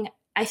learning.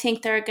 I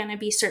think there are going to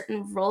be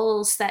certain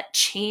roles that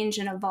change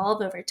and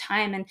evolve over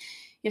time. And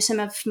some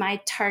of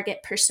my target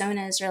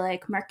personas are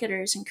like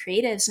marketers and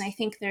creatives. And I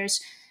think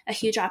there's a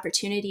huge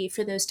opportunity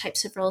for those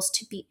types of roles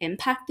to be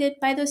impacted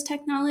by those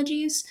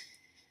technologies.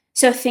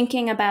 So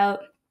thinking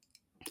about,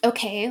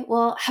 okay,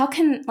 well, how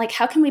can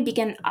we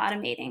begin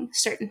automating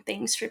certain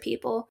things for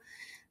people?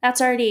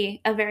 That's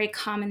already a very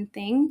common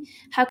thing.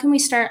 How can we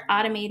start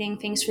automating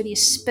things for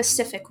these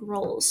specific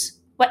roles?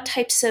 What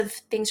types of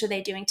things are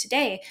they doing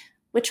today?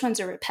 Which ones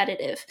are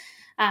repetitive?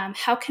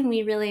 How can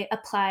we really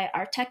apply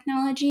our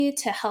technology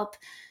to help,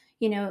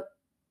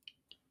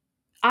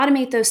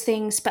 automate those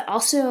things, but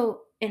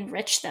also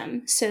enrich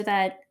them so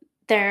that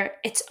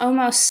it's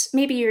almost,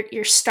 maybe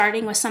you're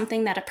starting with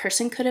something that a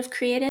person could have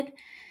created,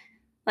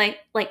 like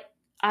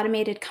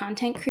automated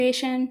content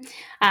creation.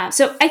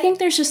 So I think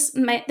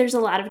there's a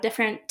lot of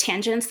different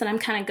tangents that I'm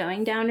kind of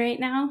going down right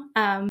now.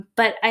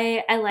 But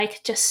I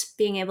like just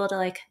being able to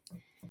like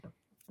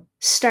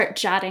start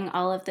jotting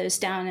all of those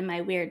down in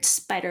my weird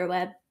spider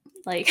web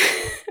like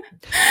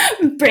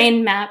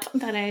brain map.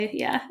 But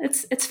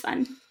it's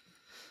fun.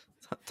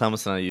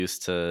 Thomas and I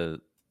used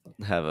to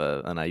have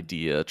an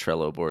idea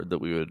Trello board that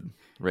we would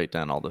write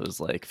down all those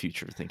like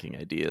future thinking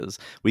ideas.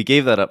 We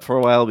gave that up for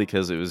a while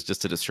because it was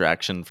just a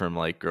distraction from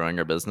like growing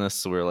our business.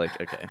 So we were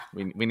like, okay,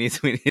 we need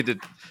to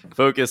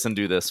focus and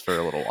do this for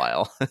a little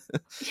while.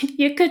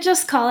 You could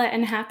just call it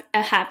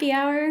a happy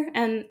hour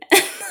and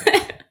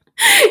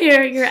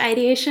your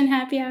ideation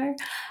happy hour.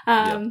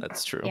 Yeah,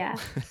 that's true. Yeah.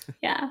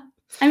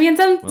 I mean,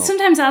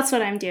 sometimes that's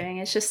what I'm doing.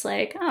 It's just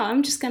like, oh,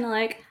 I'm just going to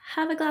like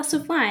have a glass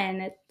of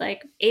wine at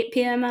like 8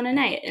 p.m. on a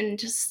night and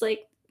just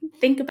like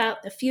think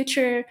about the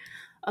future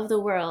of the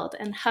world,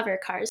 and hover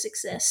cars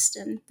exist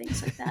and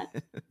things like that.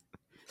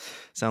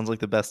 Sounds like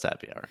the best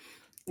happy hour.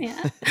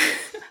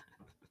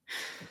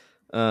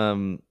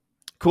 Yeah.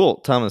 Cool.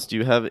 Thomas, do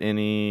you have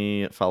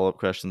any follow-up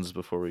questions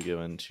before we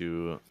go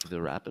into the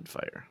rapid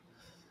fire?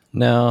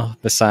 No,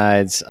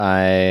 besides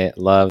I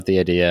love the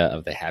idea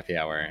of the happy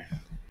hour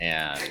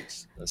and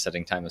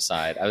setting time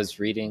aside. I was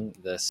reading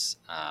this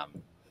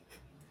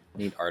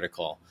neat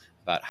article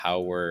about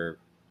how we're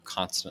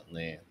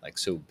constantly like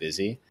so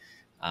busy,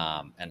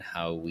 and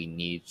how we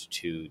need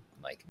to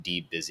like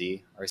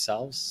de-busy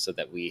ourselves so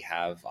that we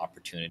have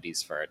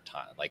opportunities for our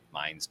like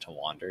minds to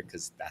wander,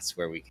 because that's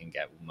where we can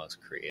get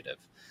most creative.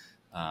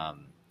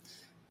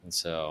 And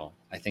so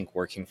I think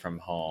working from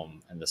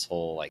home and this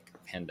whole like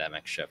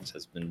pandemic shift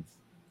has been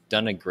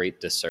done a great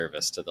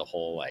disservice to the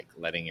whole like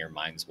letting your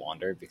minds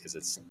wander, because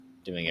it's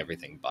doing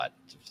everything but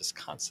just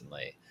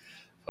constantly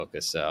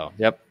focus. So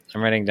yep,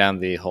 I'm writing down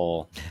the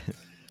whole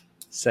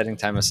setting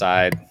time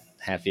aside,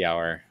 happy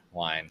hour,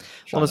 wine.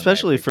 Well,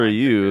 especially for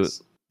you,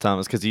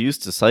 Thomas, because you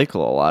used to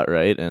cycle a lot,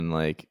 right? And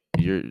like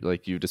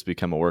you've just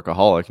become a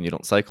workaholic and you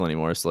don't cycle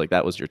anymore. So like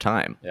that was your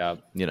time. Yeah.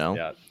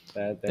 Yeah.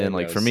 And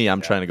like for me,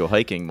 I'm trying to go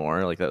hiking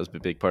more. Like that was a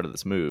big part of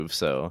this move.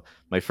 So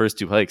my first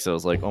 2 hikes, I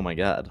was like, oh my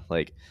God,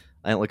 like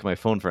I didn't look at my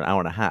phone for an hour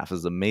and a half. This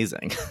is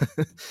amazing.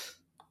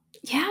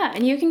 Yeah.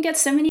 And you can get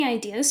so many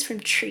ideas from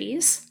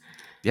trees.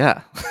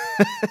 Yeah.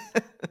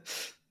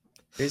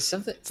 There's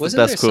something. It's the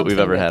best quote we've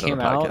ever had on a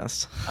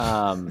podcast.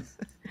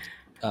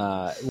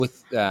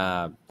 With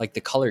like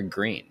the color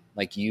green,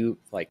 like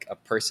a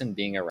person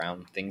being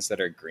around things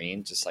that are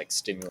green just like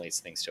stimulates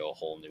things to a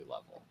whole new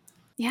level.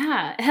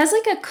 Yeah, it has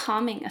like a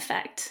calming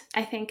effect,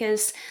 I think,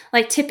 is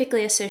like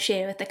typically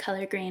associated with the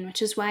color green,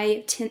 which is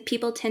why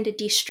people tend to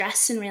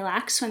de-stress and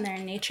relax when they're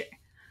in nature.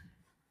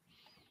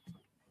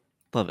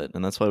 Love it.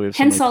 And that's why we have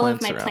hence so all many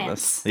of my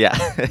plants. plants. Yeah,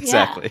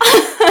 exactly.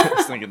 I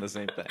was thinking the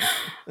same thing.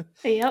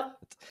 Yep.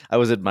 I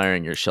was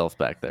admiring your shelf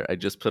back there. I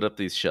just put up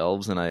these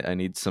shelves and I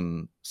need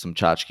some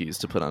tchotchkes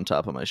to put on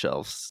top of my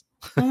shelves.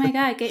 Oh my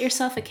God, get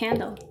yourself a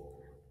candle.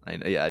 I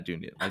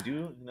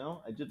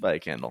did buy a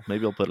candle.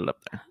 Maybe I'll put it up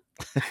there.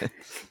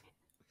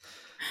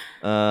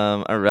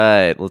 All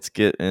right, let's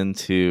get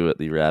into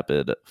the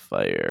rapid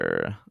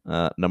fire.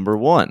 Number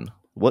 1,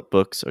 what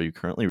books are you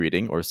currently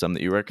reading or some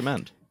that you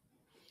recommend?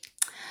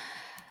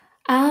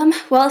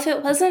 Well, if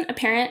it wasn't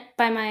apparent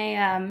by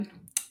my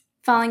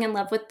falling in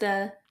love with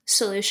the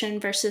solution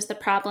versus the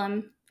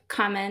problem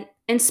comment,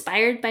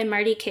 inspired by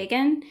Marty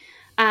Kagan,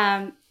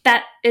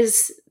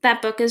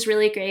 that book is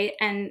really great,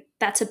 and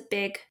that's a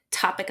big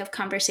topic of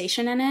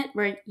conversation in it,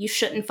 where you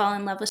shouldn't fall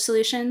in love with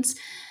solutions.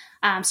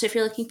 So if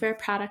you're looking for a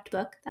product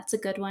book, that's a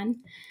good one.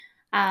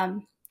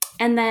 And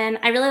then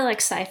I really like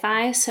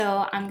sci-fi,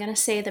 so I'm going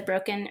to say the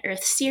Broken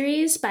Earth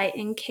series by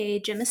N.K.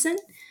 Jemisin.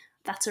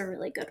 That's a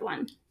really good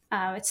one.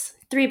 It's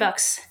 3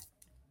 books.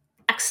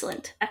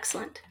 Excellent.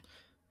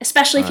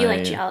 Especially if you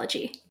like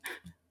geology.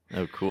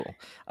 Oh, cool.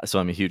 So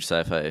I'm a huge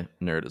sci-fi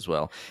nerd as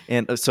well.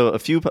 And so a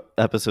few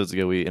episodes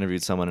ago, we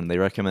interviewed someone and they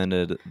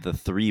recommended The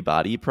Three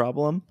Body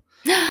Problem.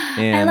 I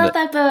And love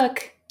that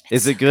book.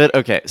 is it good?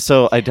 Okay,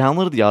 so I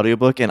downloaded the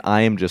audiobook and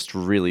I am just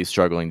really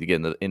struggling to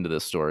get into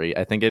this story.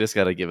 I think I just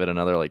got to give it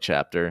another like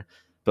chapter,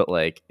 but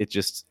like it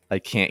just I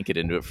can't get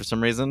into it for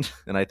some reason,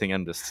 and I think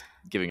I'm just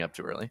giving up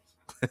too early.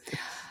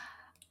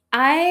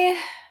 I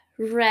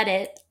read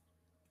it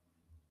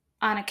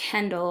on a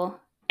Kindle,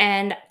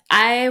 and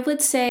I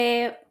would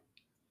say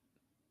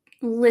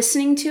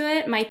listening to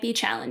it might be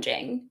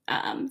challenging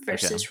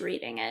versus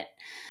reading it.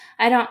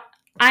 I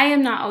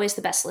am not always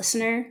the best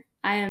listener.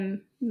 I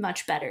am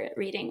much better at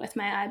reading with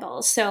my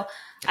eyeballs. So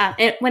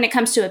when it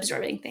comes to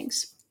absorbing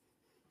things.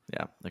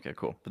 Yeah. Okay,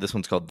 cool. But this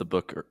one's called The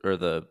Book or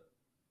the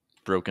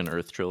Broken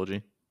Earth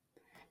Trilogy.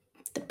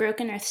 The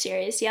Broken Earth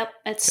series. Yep.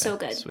 It's so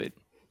good. Sweet.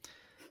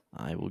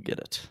 I will get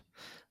it.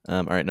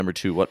 All right. Number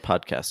 2, what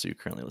podcasts are you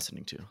currently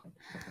listening to?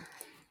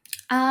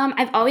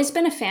 I've always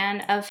been a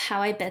fan of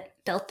How I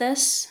Built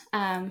This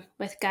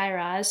with Guy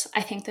Raz.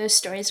 I think those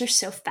stories are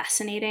so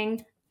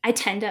fascinating. I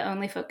tend to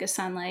only focus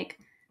on like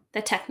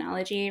the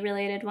technology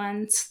related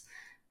ones,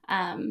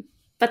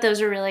 but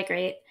those are really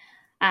great.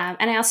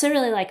 And I also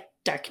really like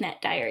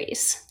Darknet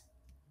Diaries,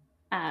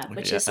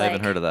 which is I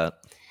haven't heard of that.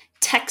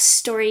 Tech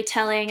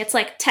storytelling. It's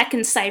like tech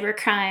and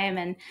cybercrime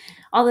and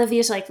all of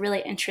these like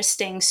really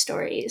interesting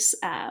stories.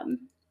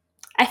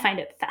 I find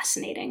it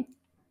fascinating.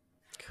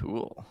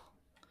 Cool.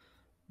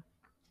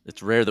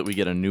 It's rare that we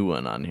get a new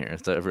one on here.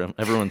 So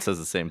everyone says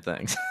the same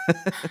things.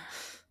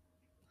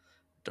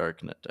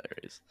 Darknet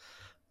Diaries.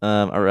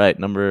 All right,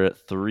 number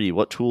 3.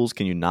 What tools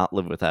can you not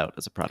live without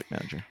as a product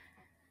manager?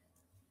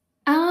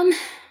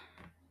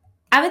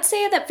 I would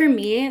say that for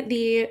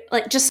me,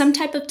 just some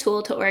type of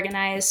tool to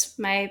organize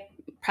my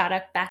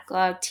product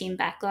backlog, team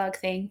backlog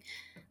thing.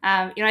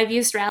 I've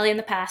used Rally in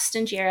the past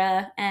and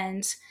Jira,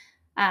 and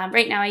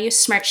right now I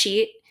use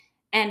Smartsheet.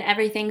 And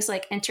everything's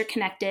like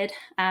interconnected.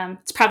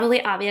 It's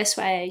probably obvious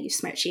why I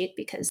use Smartsheet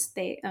because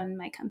they own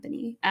my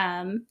company.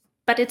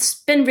 But it's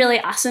been really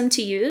awesome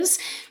to use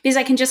because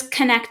I can just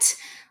connect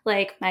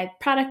like my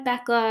product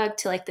backlog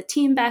to like the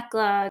team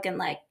backlog and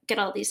like get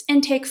all these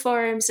intake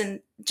forms,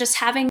 and just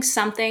having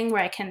something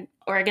where I can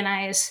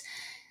organize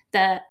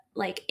the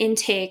like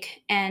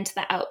intake and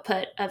the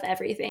output of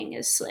everything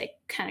is like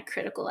kind of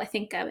critical. I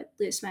think I would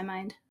lose my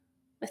mind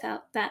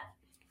without that.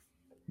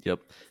 Yep.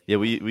 Yeah,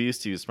 we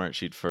used to use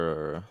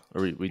Smartsheet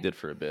we did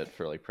for a bit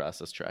for like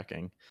process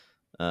tracking,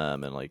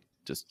 and like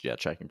just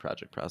tracking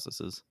project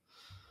processes.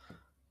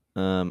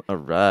 All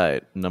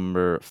right,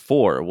 number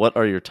 4. What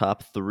are your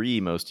top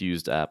 3 most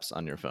used apps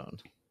on your phone?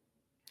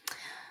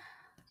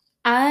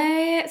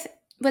 I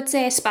would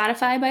say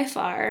Spotify by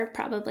far,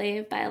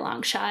 probably by a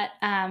long shot.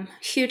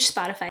 Huge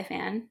Spotify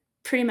fan,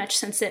 pretty much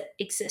since it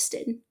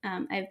existed.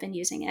 I've been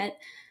using it.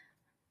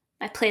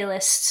 My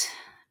playlists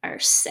are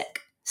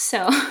sick,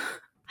 so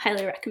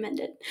highly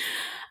recommended.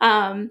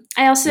 I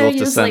also You'll have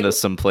to send us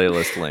some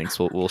playlist links.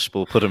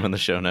 We'll put them in the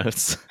show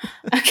notes.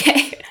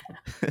 Okay,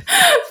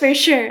 for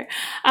sure.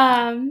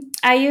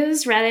 I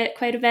use Reddit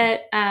quite a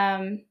bit.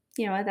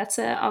 That's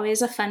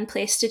always a fun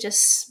place to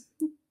just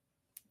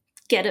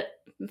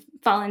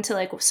fall into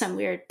like some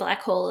weird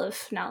black hole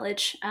of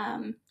knowledge.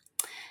 And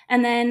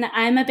then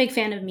I'm a big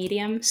fan of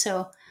Medium,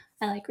 so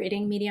I like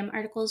reading Medium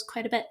articles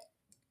quite a bit.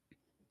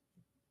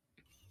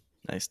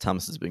 Nice.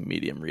 Thomas is a big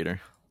Medium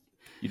reader.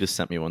 You just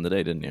sent me one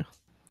today, didn't you?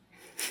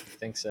 I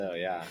think so,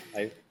 yeah.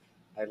 I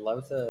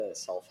love the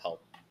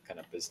self-help kind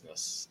of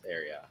business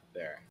area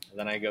there. And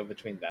then I go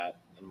between that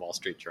and Wall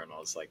Street Journal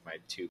is like my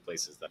 2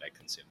 places that I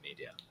consume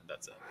media. And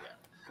that's it,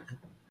 yeah.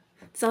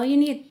 That's all you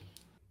need.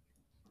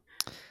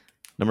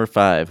 Number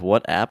 5,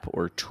 what app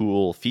or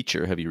tool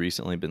feature have you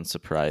recently been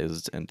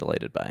surprised and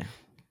delighted by?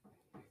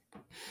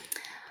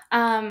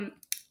 I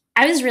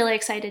was really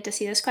excited to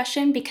see this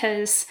question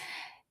because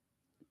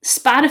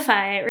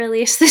Spotify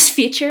released this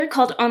feature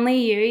called Only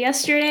You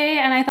yesterday,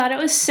 and I thought it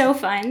was so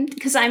fun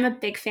because I'm a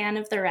big fan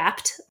of the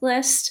Wrapped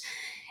list.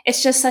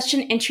 It's just such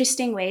an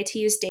interesting way to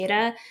use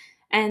data,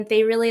 and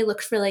they really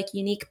look for like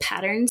unique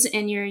patterns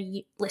in your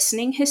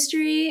listening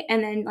history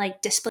and then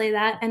like display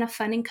that in a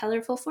fun and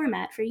colorful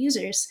format for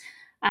users.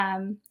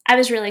 I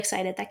was really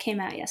excited. That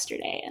came out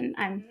yesterday, and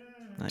I'm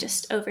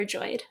just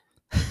overjoyed.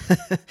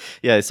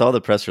 Yeah, I saw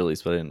the press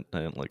release, but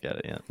I didn't look at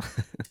it yet.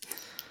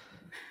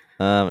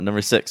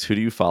 Number 6, who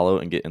do you follow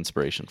and get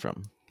inspiration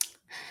from?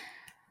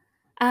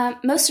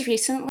 Most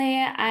recently,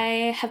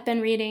 I have been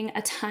reading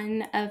a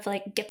ton of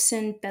like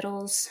Gibson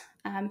Biddle's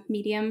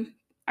Medium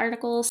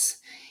articles.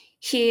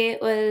 He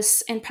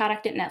was in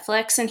product at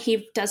Netflix, and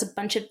he does a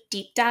bunch of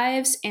deep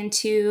dives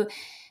into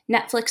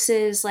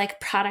Netflix's like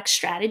product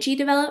strategy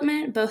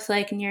development, both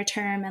like near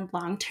term and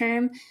long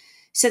term.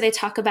 So they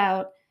talk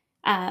about,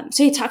 so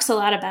he talks a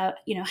lot about,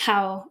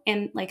 how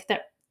in like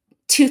the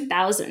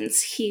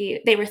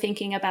 2000s they were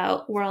thinking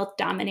about world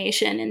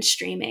domination and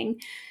streaming,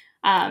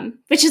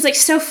 which is like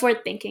so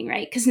forward thinking,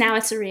 right? Because now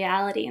it's a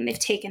reality and they've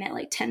taken it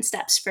like 10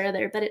 steps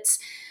further. But it's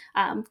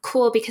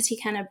cool because he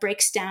kind of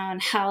breaks down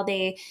how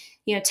they,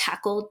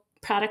 tackled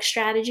product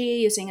strategy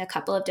using a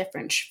couple of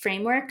different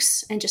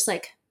frameworks and just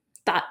like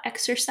thought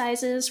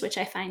exercises, which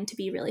I find to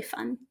be really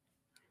fun.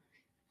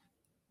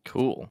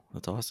 Cool.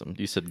 That's awesome.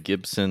 You said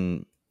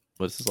Gibson.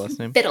 What's his last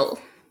name? Biddle.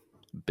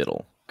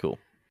 Cool.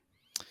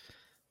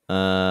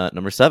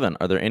 Number 7.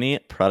 Are there any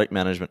product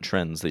management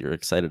trends that you're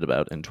excited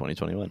about in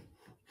 2021?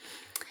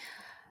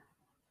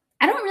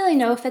 I don't really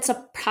know if it's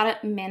a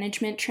product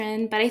management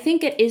trend, but I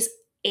think it is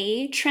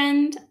a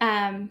trend,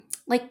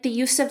 like the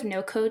use of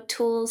no-code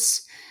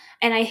tools.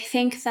 And I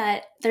think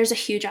that there's a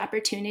huge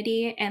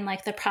opportunity in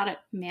like the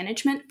product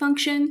management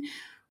function,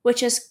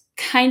 which is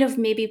kind of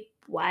maybe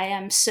why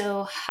I'm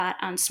so hot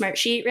on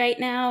Smartsheet right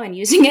now and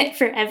using it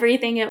for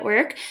everything at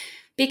work,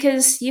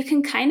 because you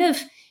can kind of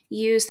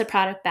use the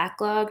product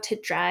backlog to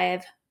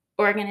drive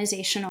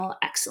organizational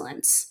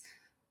excellence.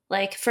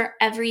 Like for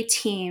every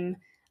team,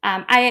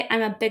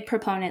 I'm a big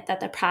proponent that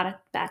the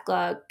product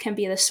backlog can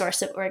be the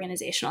source of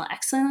organizational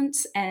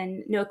excellence,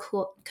 and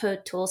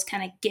no-code tools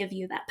kind of give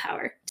you that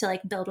power to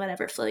like build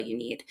whatever flow you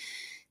need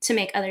to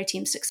make other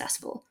teams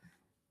successful.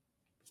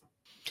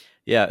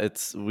 Yeah,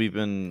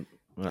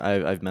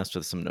 I've messed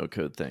with some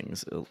no-code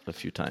things a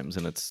few times,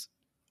 and it's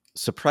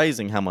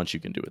surprising how much you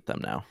can do with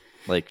them now.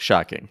 Like,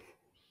 shocking.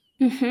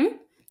 Mm-hmm.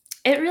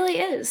 It really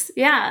is.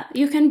 Yeah,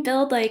 you can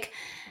build like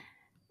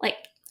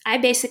I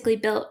basically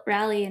built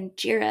Rally and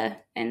Jira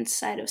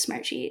inside of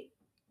Smartsheet,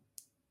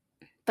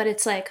 but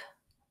it's like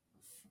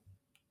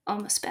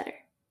almost better.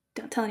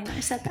 Don't tell anyone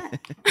I said that.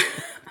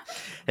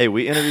 Hey,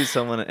 we interviewed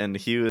someone, and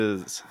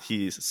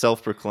he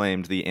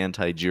self-proclaimed the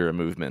anti-Jira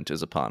movement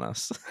is upon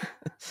us.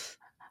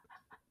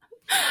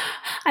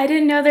 I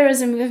didn't know there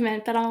was a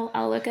movement, but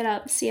I'll look it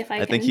up, see if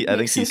I can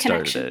make some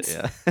started connections.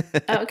 it. Yeah.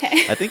 Oh,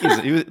 okay. I think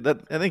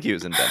he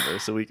was in Denver,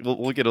 so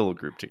we'll get a little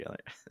group together.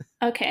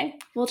 Okay,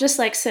 we'll just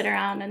like sit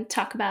around and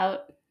talk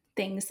about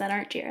things that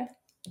aren't Jira.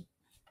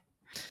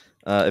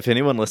 If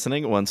anyone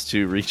listening wants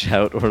to reach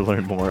out or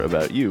learn more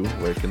about you,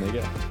 where can they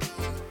go?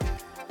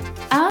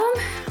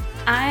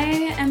 I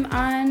am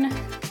on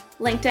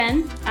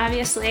LinkedIn,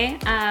 obviously,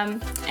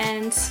 and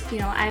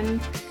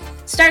I'm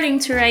starting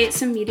to write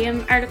some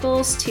Medium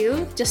articles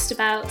too, just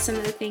about some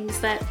of the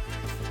things that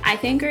I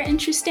think are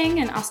interesting,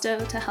 and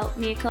also to help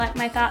me collect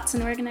my thoughts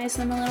and organize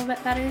them a little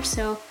bit better.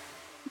 So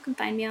you can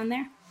find me on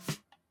there.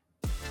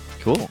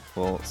 Cool.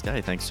 Well,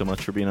 Skye, thanks so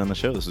much for being on the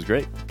show. This was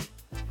great.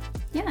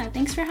 Yeah,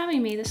 thanks for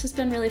having me. This has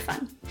been really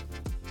fun.